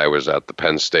Kentucky, and I was at the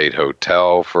Penn State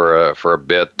Hotel for a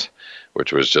bit,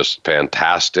 which was just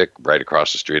fantastic, right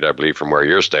across the street, I believe, from where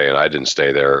you're staying. I didn't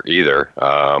stay there either.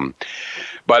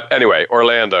 But anyway,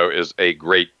 Orlando is a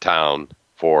great town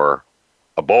for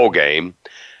a bowl game,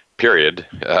 period.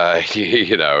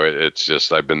 It's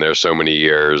just, I've been there so many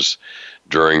years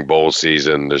during bowl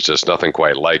season. There's just nothing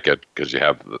quite like it because you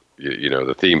have,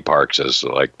 the theme parks as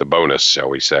like the bonus, shall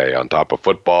we say, on top of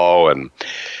football. And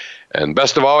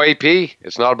best of all, AP,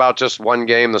 it's not about just one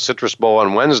game, the Citrus Bowl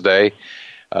on Wednesday.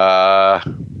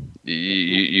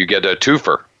 You get a two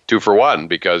for one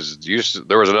because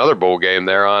there was another bowl game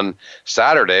there on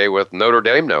Saturday with Notre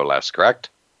Dame, no less, correct?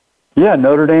 Yeah,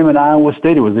 Notre Dame and Iowa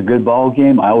State. It was a good ball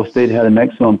game. Iowa State had an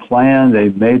excellent plan. They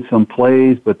made some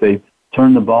plays, but they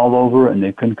turned the ball over and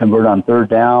they couldn't convert on third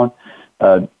down.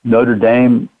 Notre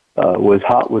Dame was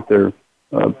hot with their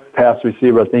pass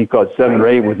receiver. I think he caught 7 or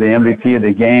 8, was the MVP of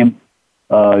the game.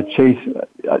 Chase,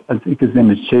 I think his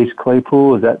name is Chase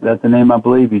Claypool. Is that the name, I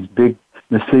believe? He's big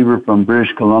receiver from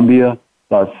British Columbia,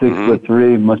 about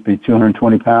 6'3", must be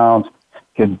 220 pounds,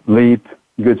 can leap,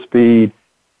 good speed,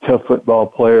 tough football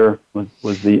player,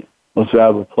 was the most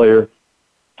valuable player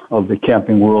of the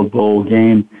Camping World Bowl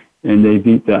game, and they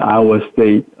beat the Iowa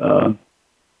State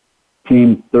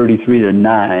team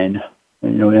 33-9.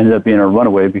 And, it ended up being a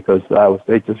runaway because Iowa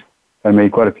State just had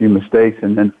made quite a few mistakes,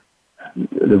 and then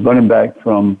the running back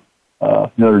from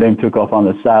Notre Dame took off on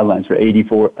the sidelines for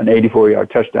an 84-yard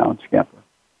touchdown scamper.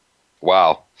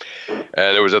 Wow.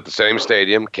 And it was at the same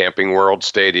stadium, Camping World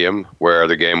Stadium, where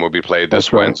the game will be played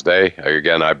this Wednesday.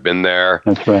 Again, I've been there.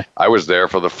 That's right. I was there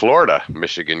for the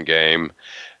Florida-Michigan game.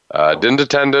 Didn't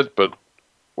attend it, but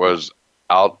was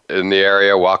out in the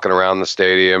area, walking around the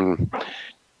stadium,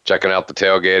 checking out the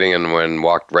tailgating, and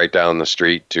walked right down the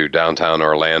street to downtown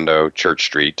Orlando, Church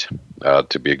Street,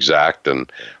 to be exact,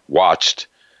 and watched,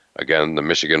 again, the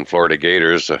Michigan-Florida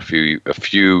Gators a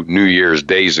few New Year's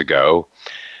days ago.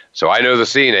 So I know the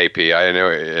scene, AP. I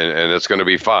know, and it's going to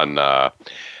be fun. I'm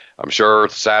sure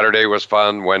Saturday was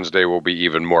fun. Wednesday will be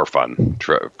even more fun,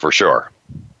 for sure.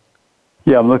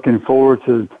 Yeah, I'm looking forward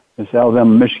to this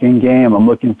Alabama-Michigan game. I'm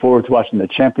looking forward to watching the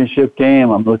championship game.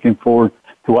 I'm looking forward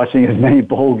to watching as many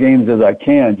bowl games as I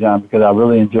can, John, because I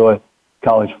really enjoy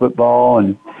college football,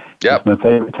 and it's my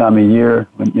favorite time of year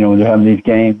when they're having these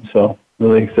games. So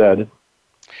really excited.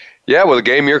 Yeah, well, the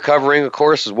game you're covering, of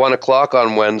course, is 1 o'clock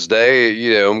on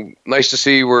Wednesday. Nice to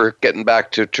see we're getting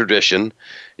back to tradition,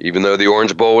 even though the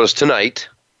Orange Bowl is tonight.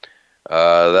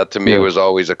 That to me was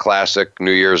always a classic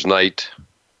New Year's night,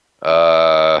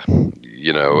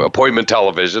 appointment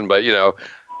television. But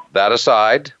that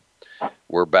aside,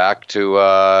 we're back to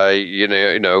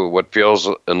what feels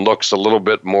and looks a little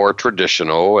bit more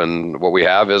traditional, and what we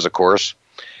have is, of course,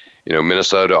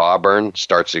 Minnesota Auburn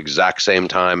starts the exact same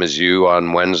time as you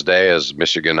on Wednesday as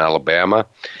Michigan Alabama,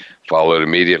 followed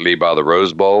immediately by the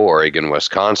Rose Bowl, Oregon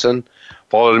Wisconsin,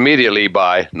 followed immediately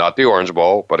by not the Orange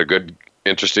Bowl, but a good,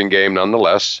 interesting game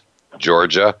nonetheless,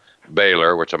 Georgia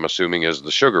Baylor, which I'm assuming is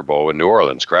the Sugar Bowl in New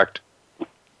Orleans, correct?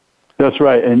 That's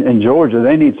right. And Georgia,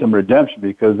 they need some redemption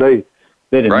because they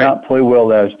did not play well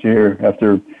last year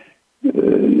after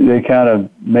they kind of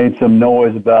made some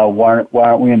noise about why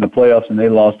aren't we in the playoffs, and they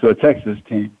lost to a Texas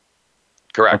team.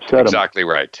 Correct. Upset exactly them.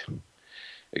 Right.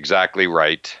 Exactly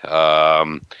right.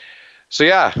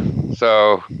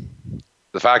 So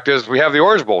the fact is we have the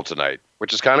Orange Bowl tonight,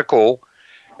 which is kind of cool.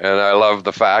 And I love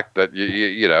the fact that,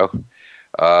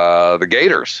 the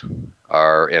Gators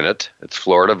are in it. It's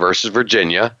Florida versus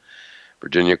Virginia.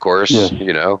 Virginia, of course,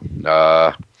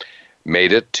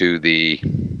 made it to the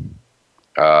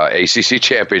ACC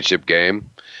championship game,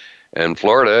 and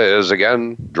Florida is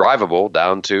again drivable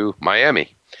down to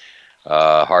Miami,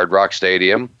 Hard Rock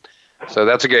Stadium. So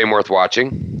that's a game worth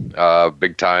watching.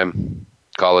 Big time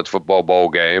college football bowl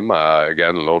game.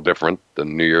 Again, a little different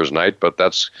than New Year's night, but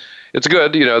it's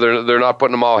good. They're not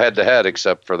putting them all head to head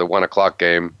except for the 1 o'clock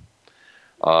game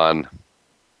on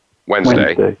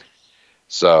Wednesday.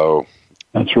 So.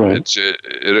 That's right.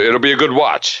 It'll be a good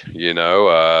watch,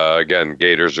 Again,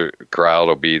 Gators crowd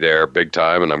will be there big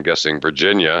time, and I'm guessing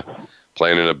Virginia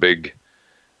playing in a big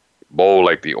bowl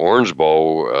like the Orange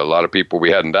Bowl. A lot of people will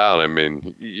be heading down. I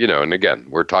mean, and again,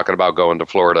 we're talking about going to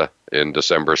Florida in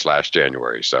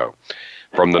December/January, so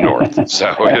from the north.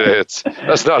 So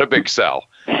that's not a big sell,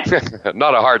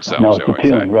 not a hard sell. No, it's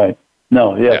appealing, right?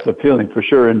 No, it's appealing for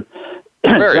sure. And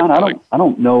Very John, appealing. I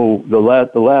don't know the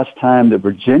last time that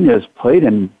Virginia has played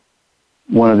in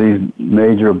one of these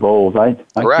major bowls. I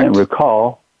can't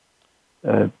recall.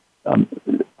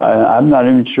 I'm not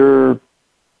even sure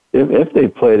if they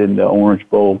played in the Orange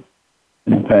Bowl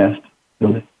in the past,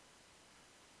 really.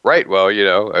 Right. Well,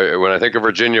 when I think of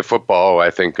Virginia football, I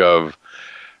think of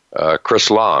Chris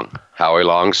Long, Howie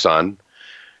Long's son.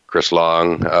 Chris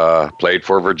Long played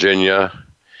for Virginia.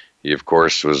 He, of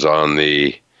course, was on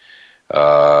the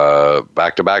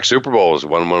back-to-back Super Bowls,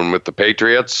 won one with the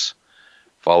Patriots,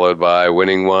 followed by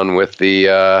winning one with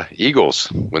the Eagles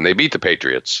when they beat the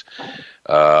Patriots.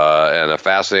 And a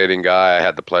fascinating guy. I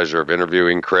had the pleasure of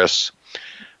interviewing Chris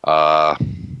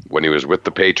when he was with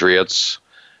the Patriots,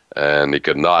 and he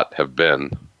could not have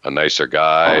been a nicer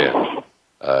guy.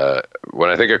 When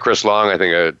I think of Chris Long, I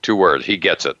think of two words. He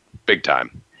gets it, big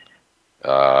time.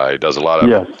 He does a lot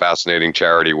of fascinating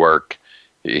charity work.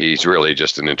 He's really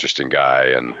just an interesting guy,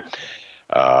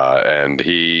 and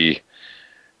he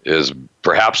is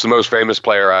perhaps the most famous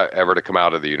player ever to come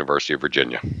out of the University of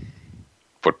Virginia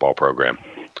football program.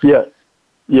 Yeah.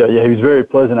 He was very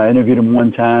pleasant. I interviewed him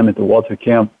one time at the Walter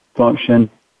Camp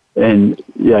function, and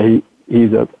he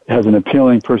has an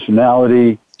appealing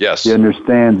personality. Yes. He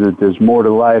understands that there's more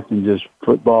to life than just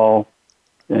football,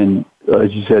 and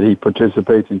as you said, he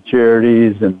participates in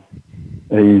charities, and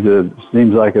he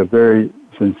seems like a very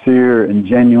sincere and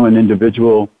genuine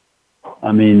individual.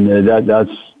 I mean,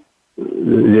 that's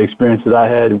the experience that I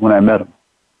had when I met him.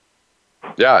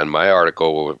 Yeah, and my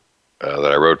article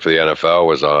that I wrote for the NFL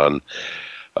was on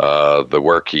the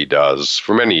work he does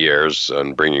for many years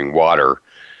on bringing water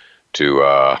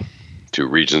to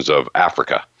regions of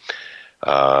Africa.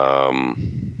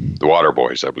 The Water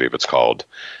Boys, I believe it's called.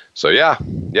 So yeah.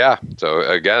 So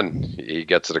again, he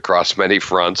gets it across many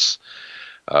fronts.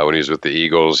 When he was with the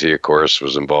Eagles, he of course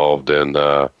was involved in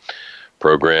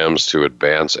programs to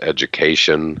advance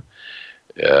education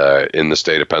in the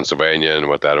state of Pennsylvania, and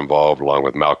what that involved, along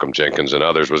with Malcolm Jenkins and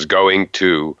others, was going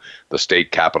to the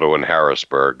state capitol in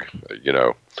Harrisburg,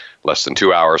 less than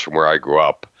 2 hours from where I grew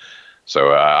up.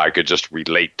 So I could just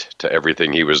relate to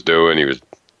everything he was doing. He was,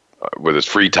 with his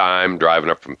free time, driving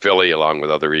up from Philly along with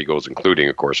other Eagles, including,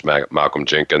 of course, Malcolm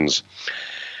Jenkins.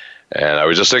 And I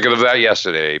was just thinking of that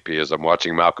yesterday, AP, as I'm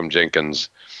watching Malcolm Jenkins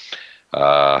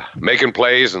making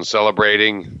plays and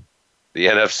celebrating the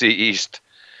NFC East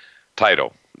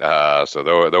title.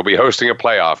 So they'll be hosting a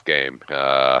playoff game.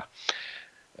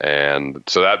 And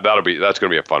so that's going to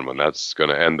be a fun one. That's going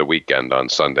to end the weekend on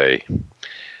Sunday.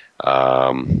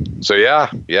 So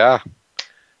yeah.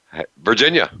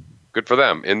 Virginia, good for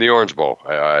them in the Orange Bowl.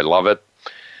 I love it.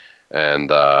 And,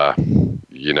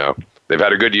 they've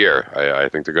had a good year. I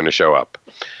think they're going to show up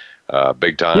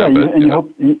big time.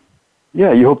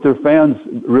 You hope their fans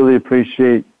really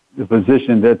appreciate the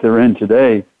position that they're in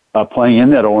today, playing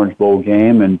in that Orange Bowl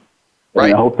game, and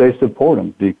I hope they support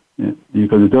them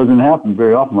because it doesn't happen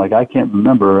very often. Like, I can't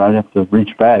remember. I'd have to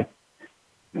reach back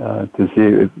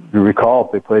to recall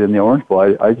if they played in the Orange Bowl.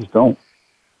 I just don't.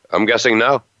 I'm guessing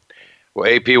no. Well,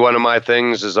 AP, one of my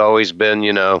things has always been,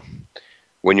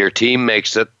 when your team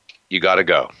makes it, you got to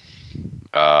go.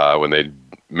 When they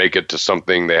make it to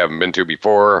something they haven't been to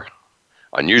before,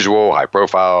 unusual, high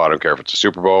profile, I don't care if it's a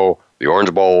Super Bowl, the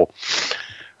Orange Bowl,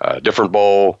 different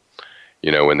bowl,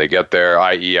 when they get there,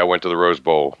 i.e. I went to the Rose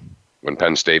Bowl when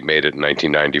Penn State made it in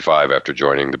 1995 after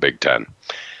joining the Big Ten.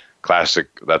 Classic,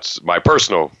 that's my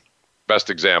personal best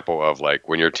example of, like,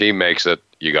 when your team makes it,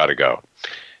 you got to go.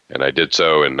 And I did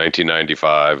so in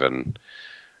 1995, and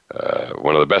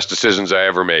one of the best decisions I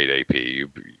ever made, AP.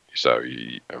 So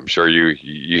I'm sure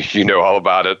you know all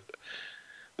about it.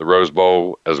 The Rose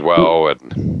Bowl as well,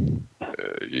 and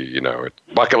it's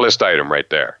bucket list item right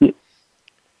there.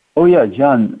 Oh yeah,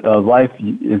 John. Life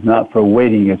is not for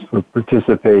waiting; it's for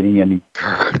participating and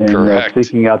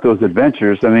seeking out those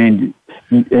adventures. I mean,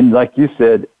 and like you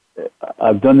said,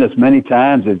 I've done this many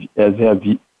times, as have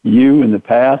you in the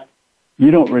past.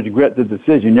 You don't regret the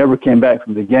decision. You never came back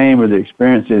from the game or the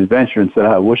experience, the adventure, and said,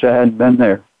 "I wish I hadn't been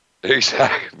there."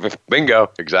 Exactly.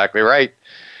 Bingo. Exactly right.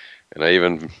 And I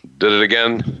even did it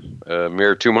again a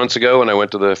mere 2 months ago when I went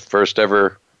to my first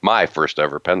ever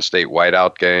Penn State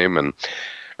whiteout game. And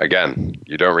again,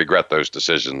 you don't regret those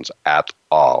decisions at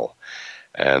all.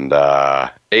 And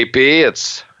AP,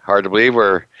 it's hard to believe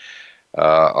we're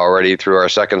already through our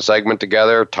second segment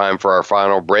together. Time for our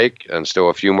final break, and still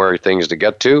a few more things to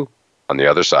get to on the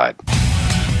other side.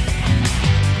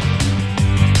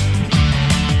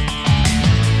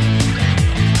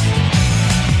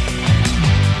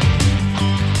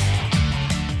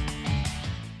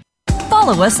 Follow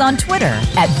follow us on Twitter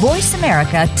at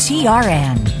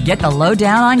VoiceAmericaTRN. Get the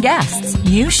lowdown on guests,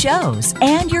 new shows,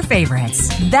 and your favorites.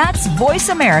 That's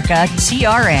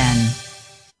VoiceAmericaTRN.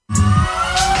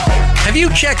 Have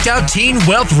you checked out Teen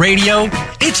Wealth Radio?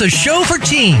 It's a show for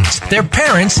teens, their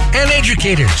parents, and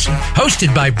educators.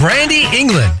 Hosted by Brandy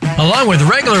England. Along with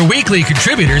regular weekly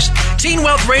contributors, Teen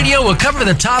Wealth Radio will cover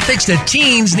the topics that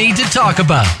teens need to talk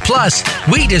about. Plus,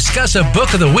 we discuss a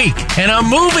book of the week and a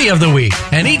movie of the week.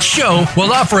 And each show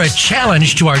will offer a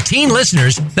challenge to our teen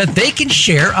listeners that they can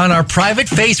share on our private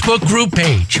Facebook group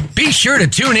page. Be sure to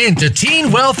tune in to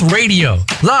Teen Wealth Radio,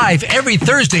 live every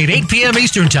Thursday at 8 p.m.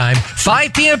 Eastern Time,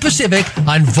 5 p.m. Pacific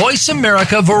on Voice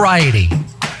America Variety.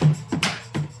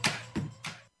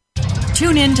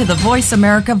 Tune in to the Voice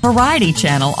America Variety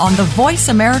channel on the Voice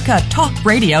America Talk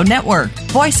Radio Network.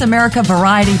 Voice America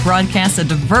Variety broadcasts a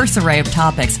diverse array of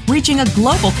topics, reaching a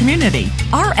global community.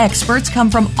 Our experts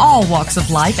come from all walks of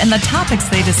life, and the topics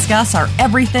they discuss are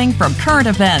everything from current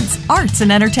events, arts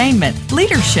and entertainment,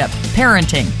 leadership,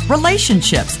 parenting,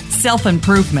 relationships,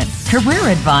 self-improvement, career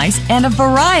advice, and a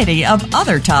variety of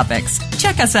other topics.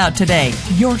 Check us out today.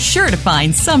 You're sure to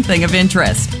find something of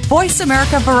interest. Voice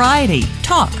America Variety.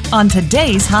 Talk on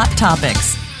today's hot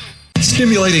topics.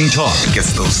 Stimulating talk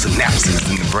gets those synapses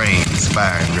in the brain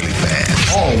firing really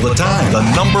fast. All the time. The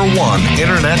 #1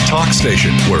 internet talk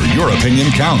station where your opinion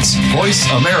counts.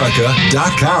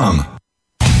 VoiceAmerica.com.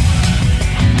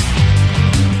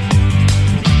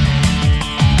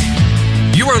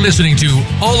 You are listening to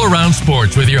All Around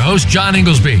Sports with your host, John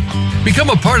Inglesby.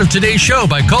 Become a part of today's show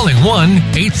by calling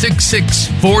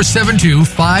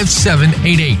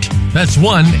 1-866-472-5788. That's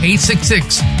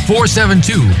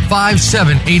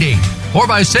 1-866-472-5788. Or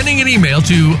by sending an email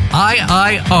to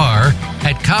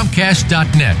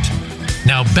iir@comcast.net.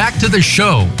 Now back to the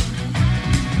show.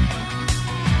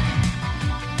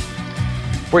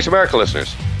 Voice America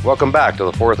listeners, welcome back to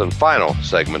the fourth and final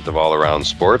segment of All Around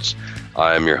Sports.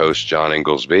 I am your host, John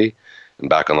Inglesby, and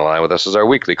back on the line with us is our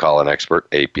weekly call-in expert,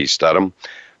 A.P. Studham,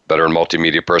 veteran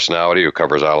multimedia personality who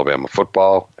covers Alabama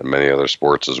football and many other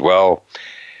sports as well.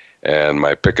 And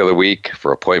my pick of the week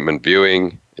for appointment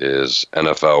viewing is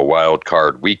NFL Wild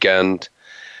Card Weekend,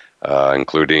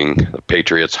 including the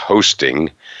Patriots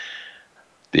hosting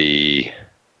the,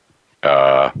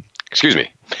 got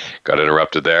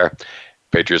interrupted there.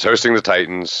 Patriots hosting the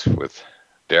Titans with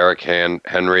Derrick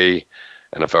Henry,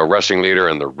 NFL rushing leader,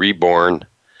 and the reborn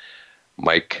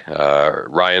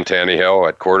Ryan Tannehill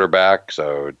at quarterback.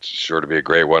 So it's sure to be a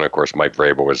great one. Of course, Mike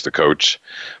Vrabel is the coach,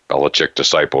 Belichick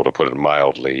disciple, to put it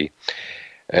mildly.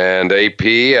 And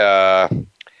AP,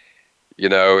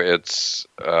 it's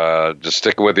just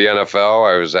sticking with the NFL.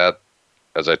 I was at,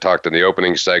 as I talked in the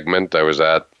opening segment, I was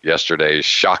at yesterday's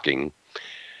shocking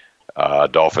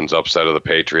Dolphins upset of the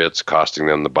Patriots, costing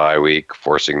them the bye week,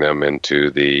 forcing them into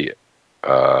the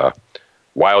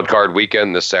Wild Card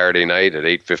Weekend this Saturday night at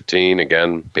 8:15.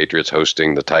 Again, Patriots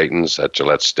hosting the Titans at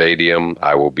Gillette Stadium.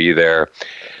 I will be there.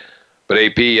 But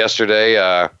AP, yesterday,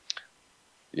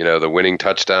 the winning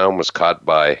touchdown was caught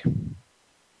by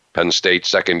Penn State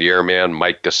second-year man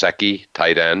Mike Gesicki,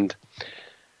 tight end.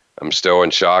 I'm still in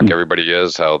shock. Everybody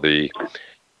is, how the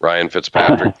Ryan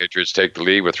Fitzpatrick Patriots take the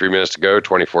lead with 3 minutes to go,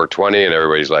 24-20, and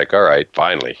everybody's like, all right,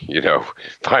 finally,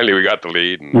 finally we got the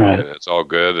lead, and it's all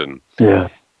good. And yeah.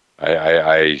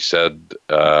 I said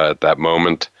at that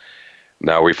moment,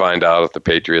 now we find out if the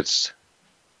Patriots'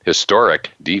 historic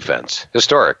defense,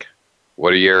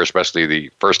 what a year, especially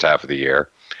the first half of the year,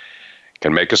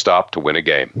 can make a stop to win a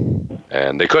game.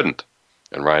 And they couldn't.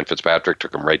 And Ryan Fitzpatrick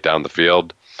took them right down the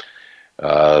field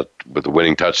with the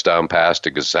winning touchdown pass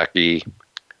to Gesicki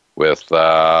with,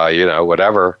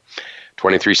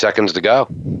 23 seconds to go.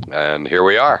 And here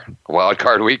we are. Wild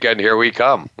Card Weekend, here we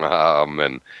come.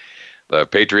 And the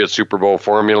Patriots Super Bowl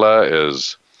formula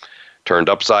is turned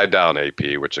upside down,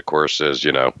 AP, which, of course, is,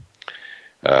 getting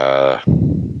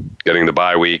the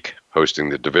bye week, hosting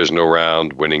the divisional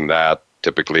round, winning that,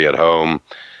 typically at home.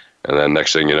 And then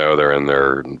next thing you know, they're in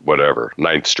their,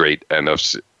 ninth straight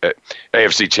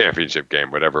AFC championship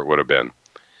game, whatever it would have been.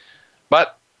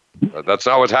 But that's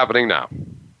not what's happening now.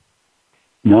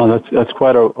 No, that's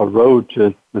quite a road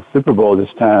to the Super Bowl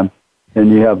this time.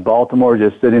 And you have Baltimore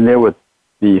just sitting there with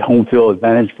the home field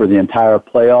advantage for the entire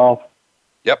playoff.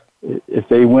 Yep. If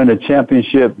they win a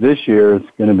championship this year, it's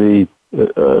going to be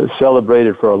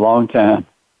celebrated for a long time.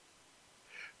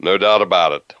 No doubt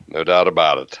about it.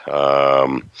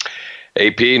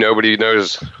 AP, nobody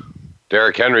knows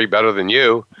Derrick Henry better than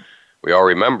you. We all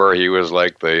remember he was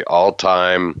like the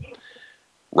all-time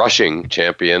rushing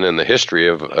champion in the history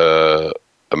of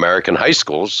American high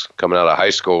schools, coming out of high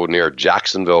school near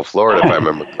Jacksonville, Florida, if I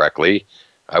remember correctly.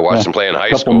 I watched him play in high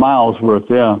school. A couple miles worth,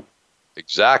 yeah.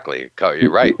 Exactly.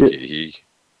 You're right. He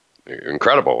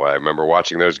incredible. I remember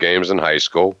watching those games in high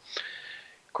school.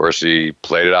 Of course, he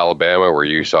played at Alabama, where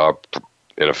you saw,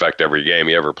 in effect, every game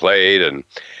he ever played. And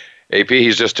AP,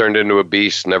 he's just turned into a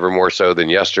beast, never more so than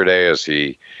yesterday, as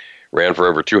he ran for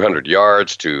over 200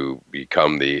 yards to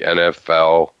become the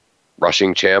NFL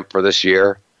rushing champ for this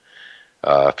year.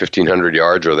 1,500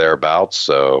 yards or thereabouts.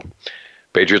 So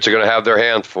Patriots are going to have their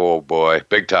hands full, boy,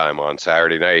 big time on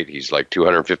Saturday night. He's like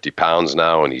 250 pounds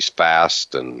now, and he's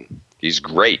fast, and he's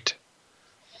great.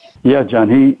 Yeah, John,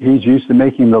 he's used to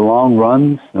making the long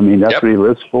runs. I mean, that's what he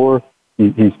lives for.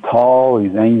 He's tall,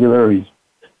 he's angular, he's,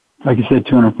 like you said,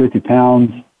 250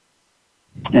 pounds,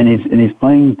 and he's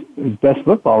playing his best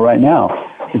football right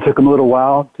now. It took him a little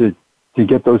while to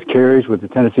get those carries with the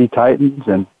Tennessee Titans,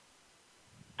 and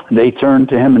they turned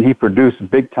to him, and he produced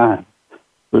big time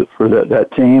for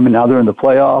that team, and now they're in the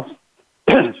playoffs.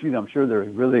 I'm sure they're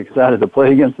really excited to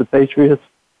play against the Patriots.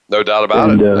 No doubt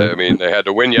about it. I mean, they had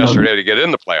to win yesterday to get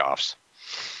in the playoffs.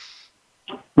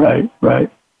 Right.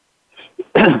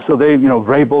 So they,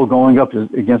 Vrabel going up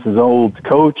against his old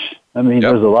coach. I mean,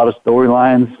 there's a lot of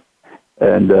storylines,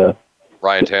 and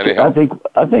Ryan Tannehill.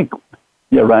 I think,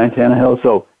 Ryan Tannehill.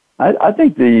 So I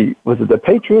think was it the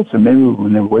Patriots, or maybe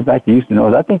when they were way back to Houston?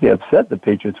 I think they upset the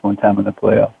Patriots one time in the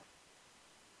playoffs.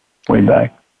 Way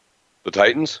back. The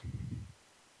Titans?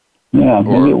 Yeah,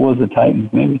 maybe it was the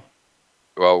Titans, maybe.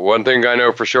 Well, one thing I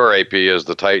know for sure, AP, is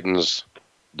the Titans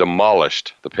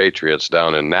demolished the Patriots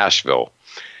down in Nashville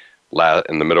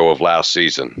in the middle of last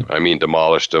season. I mean,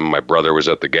 demolished them. My brother was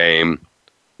at the game,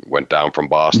 went down from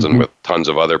Boston with tons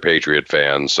of other Patriot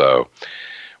fans. So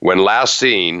when last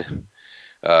seen,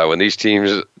 when these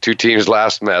two teams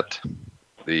last met,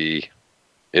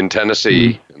 in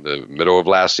Tennessee, in the middle of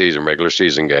last season, regular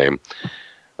season game,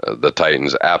 the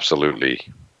Titans absolutely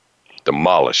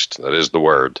demolished, that is the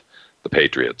word, the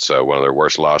Patriots. So one of their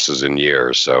worst losses in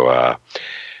years. So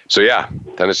yeah,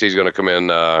 Tennessee's going to come in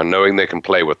knowing they can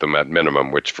play with them at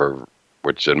minimum, which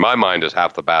in my mind is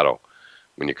half the battle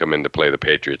when you come in to play the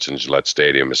Patriots in Gillette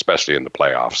Stadium, especially in the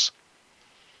playoffs.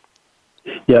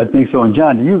 Yeah, I think so. And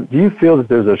John, do you feel that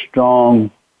there's a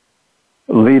strong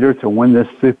leader to win this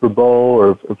Super Bowl,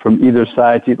 or from either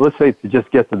side? Let's say to just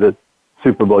get to the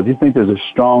Super Bowl, do you think there's a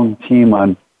strong team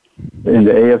in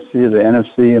the AFC or the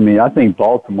NFC? I mean, I think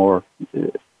Baltimore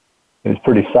is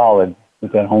pretty solid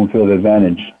with that home field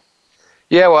advantage.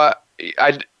 Yeah, well,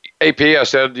 I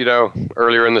said,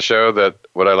 earlier in the show that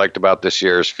what I liked about this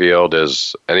year's field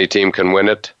is any team can win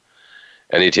it,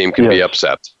 any team can be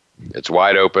upset. It's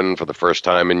wide open for the first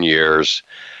time in years.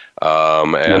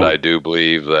 And I do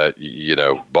believe that,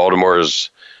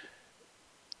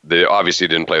 they obviously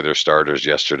didn't play their starters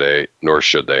yesterday, nor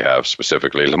should they have,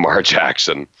 specifically Lamar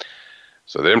Jackson.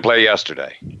 So they didn't play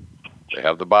yesterday. They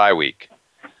have the bye week.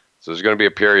 So there's going to be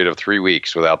a period of 3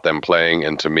 weeks without them playing.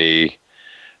 And to me,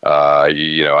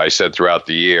 I said throughout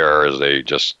the year, as they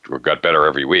just got better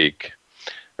every week,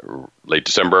 late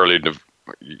November,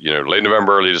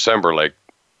 early December, like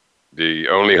the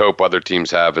only hope other teams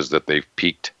have is that they've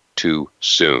peaked too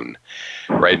soon.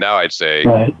 Right now, I'd say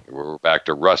we're back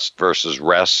to rust versus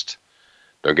rest.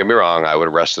 Don't get me wrong, I would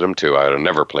have rested him too. I would have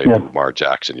never played Lamar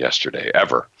Jackson yesterday,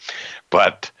 ever.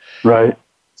 But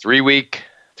 3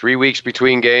 weeks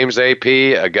between games, AP,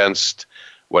 against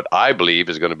what I believe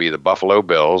is going to be the Buffalo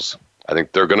Bills. I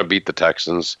think they're going to beat the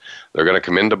Texans. They're going to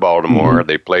come into Baltimore.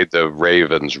 They played the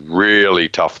Ravens really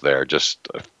tough there just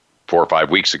 4 or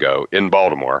 5 weeks ago in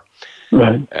Baltimore.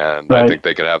 And I think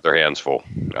they could have their hands full.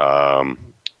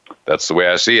 That's the way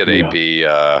I see it, AP.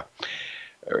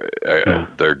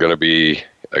 They're going to be,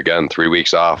 again, 3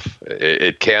 weeks off.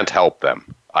 It can't help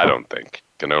them, I don't think.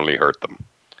 It can only hurt them,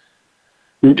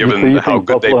 given how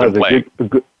good they've been playing.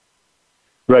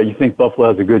 You think Buffalo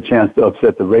has a good chance to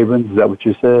upset the Ravens? Is that what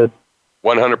you said?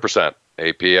 100%.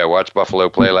 AP, I watched Buffalo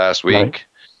play last week.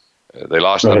 They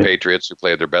lost to the Patriots, who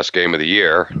played their best game of the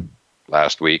year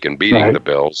last week and beating the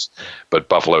Bills. But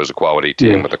Buffalo is a quality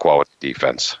team with a quality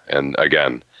defense. And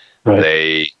again,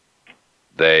 they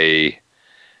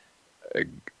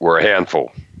were a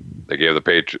handful. They gave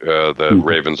the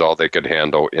Ravens all they could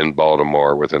handle in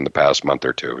Baltimore within the past month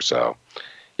or two. So,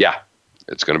 yeah,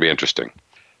 it's going to be interesting.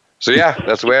 So, yeah,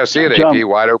 that's the way I see it, John, AP,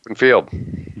 wide open field.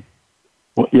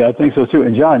 Well, yeah, I think so, too.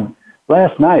 And, John,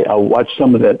 last night I watched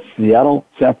some of that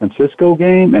Seattle-San Francisco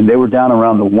game, and they were down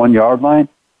around the 1 yard line.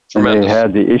 Tremendous. And they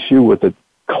had the issue with the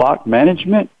clock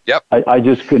management. Yep. I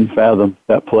just couldn't fathom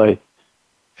that play.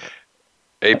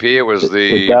 AP, it was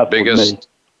the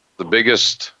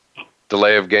biggest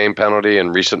delay of game penalty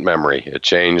in recent memory. It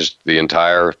changed the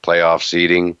entire playoff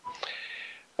seeding.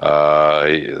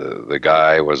 The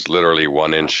guy was literally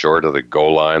 1 inch short of the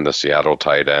goal line, the Seattle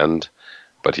tight end,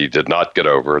 but he did not get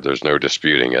over. There's no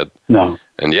disputing it. No.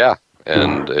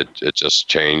 And it just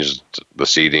changed the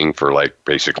seeding for like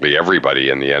basically everybody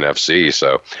in the NFC.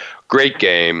 So great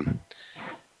game.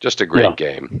 Just a great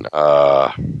game,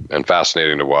 and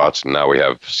fascinating to watch. And now we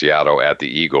have Seattle at the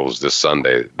Eagles this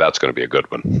Sunday. That's going to be a good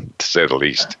one, to say the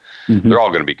least. Mm-hmm. They're all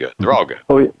going to be good. They're all good.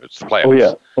 Oh, yeah. It's the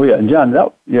playoffs. Oh yeah. And John,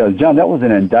 that was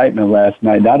an indictment last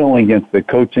night, not only against the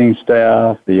coaching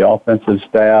staff, the offensive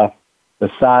staff,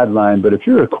 the sideline, but if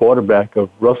you're a quarterback of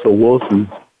Russell Wilson's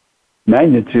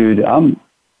magnitude, I'm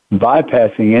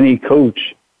bypassing any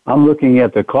coach. I'm looking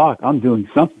at the clock. I'm doing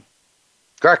something.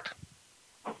 Correct.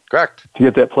 To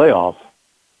get that playoff.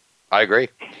 I agree.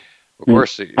 Of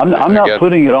course. I'm not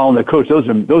putting it all on the coach. Those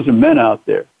are men out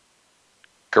there.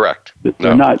 Correct.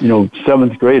 They're not,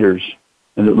 seventh graders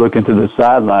and they're looking to the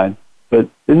sideline. But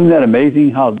isn't that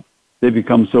amazing how they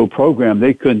become so programmed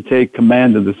they couldn't take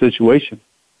command of the situation?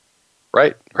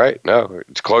 Right. No,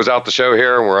 to close out the show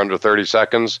here, and we're under 30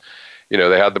 seconds. They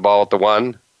had the ball at the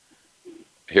 1.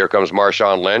 Here comes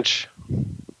Marshawn Lynch.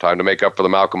 Time to make up for the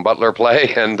Malcolm Butler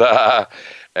play,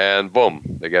 and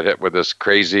boom, they get hit with this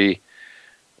crazy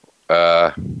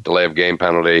delay of game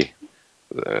penalty.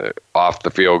 Off the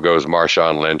field goes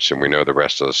Marshawn Lynch, and we know the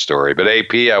rest of the story. But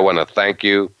AP, I want to thank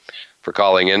you for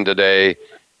calling in today.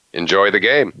 Enjoy the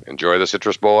game. Enjoy the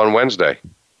Citrus Bowl on Wednesday.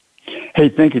 Hey,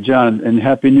 thank you, John, and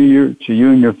Happy New Year to you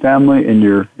and your family and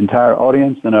your entire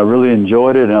audience. And I really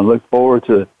enjoyed it, and I look forward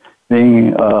to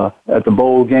being at the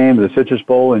bowl game, the Citrus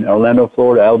Bowl in Orlando,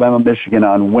 Florida, Alabama, Michigan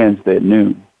on Wednesday at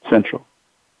noon Central.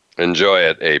 Enjoy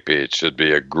it, AP. It should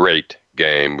be a great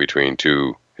game between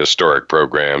two historic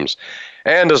programs.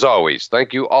 And as always,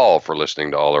 thank you all for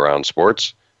listening to All Around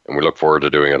Sports, and we look forward to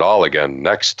doing it all again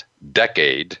next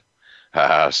decade,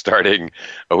 starting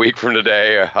a week from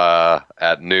today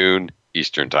at noon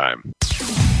Eastern Time.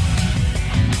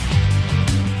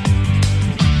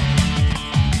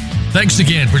 Thanks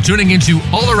again for tuning into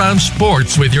All Around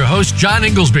Sports with your host, John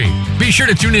Inglesby. Be sure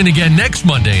to tune in again next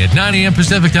Monday at 9 a.m.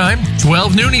 Pacific Time,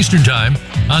 12 noon Eastern Time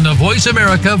on the Voice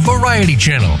America Variety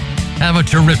Channel. Have a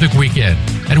terrific weekend,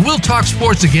 and we'll talk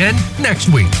sports again next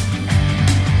week.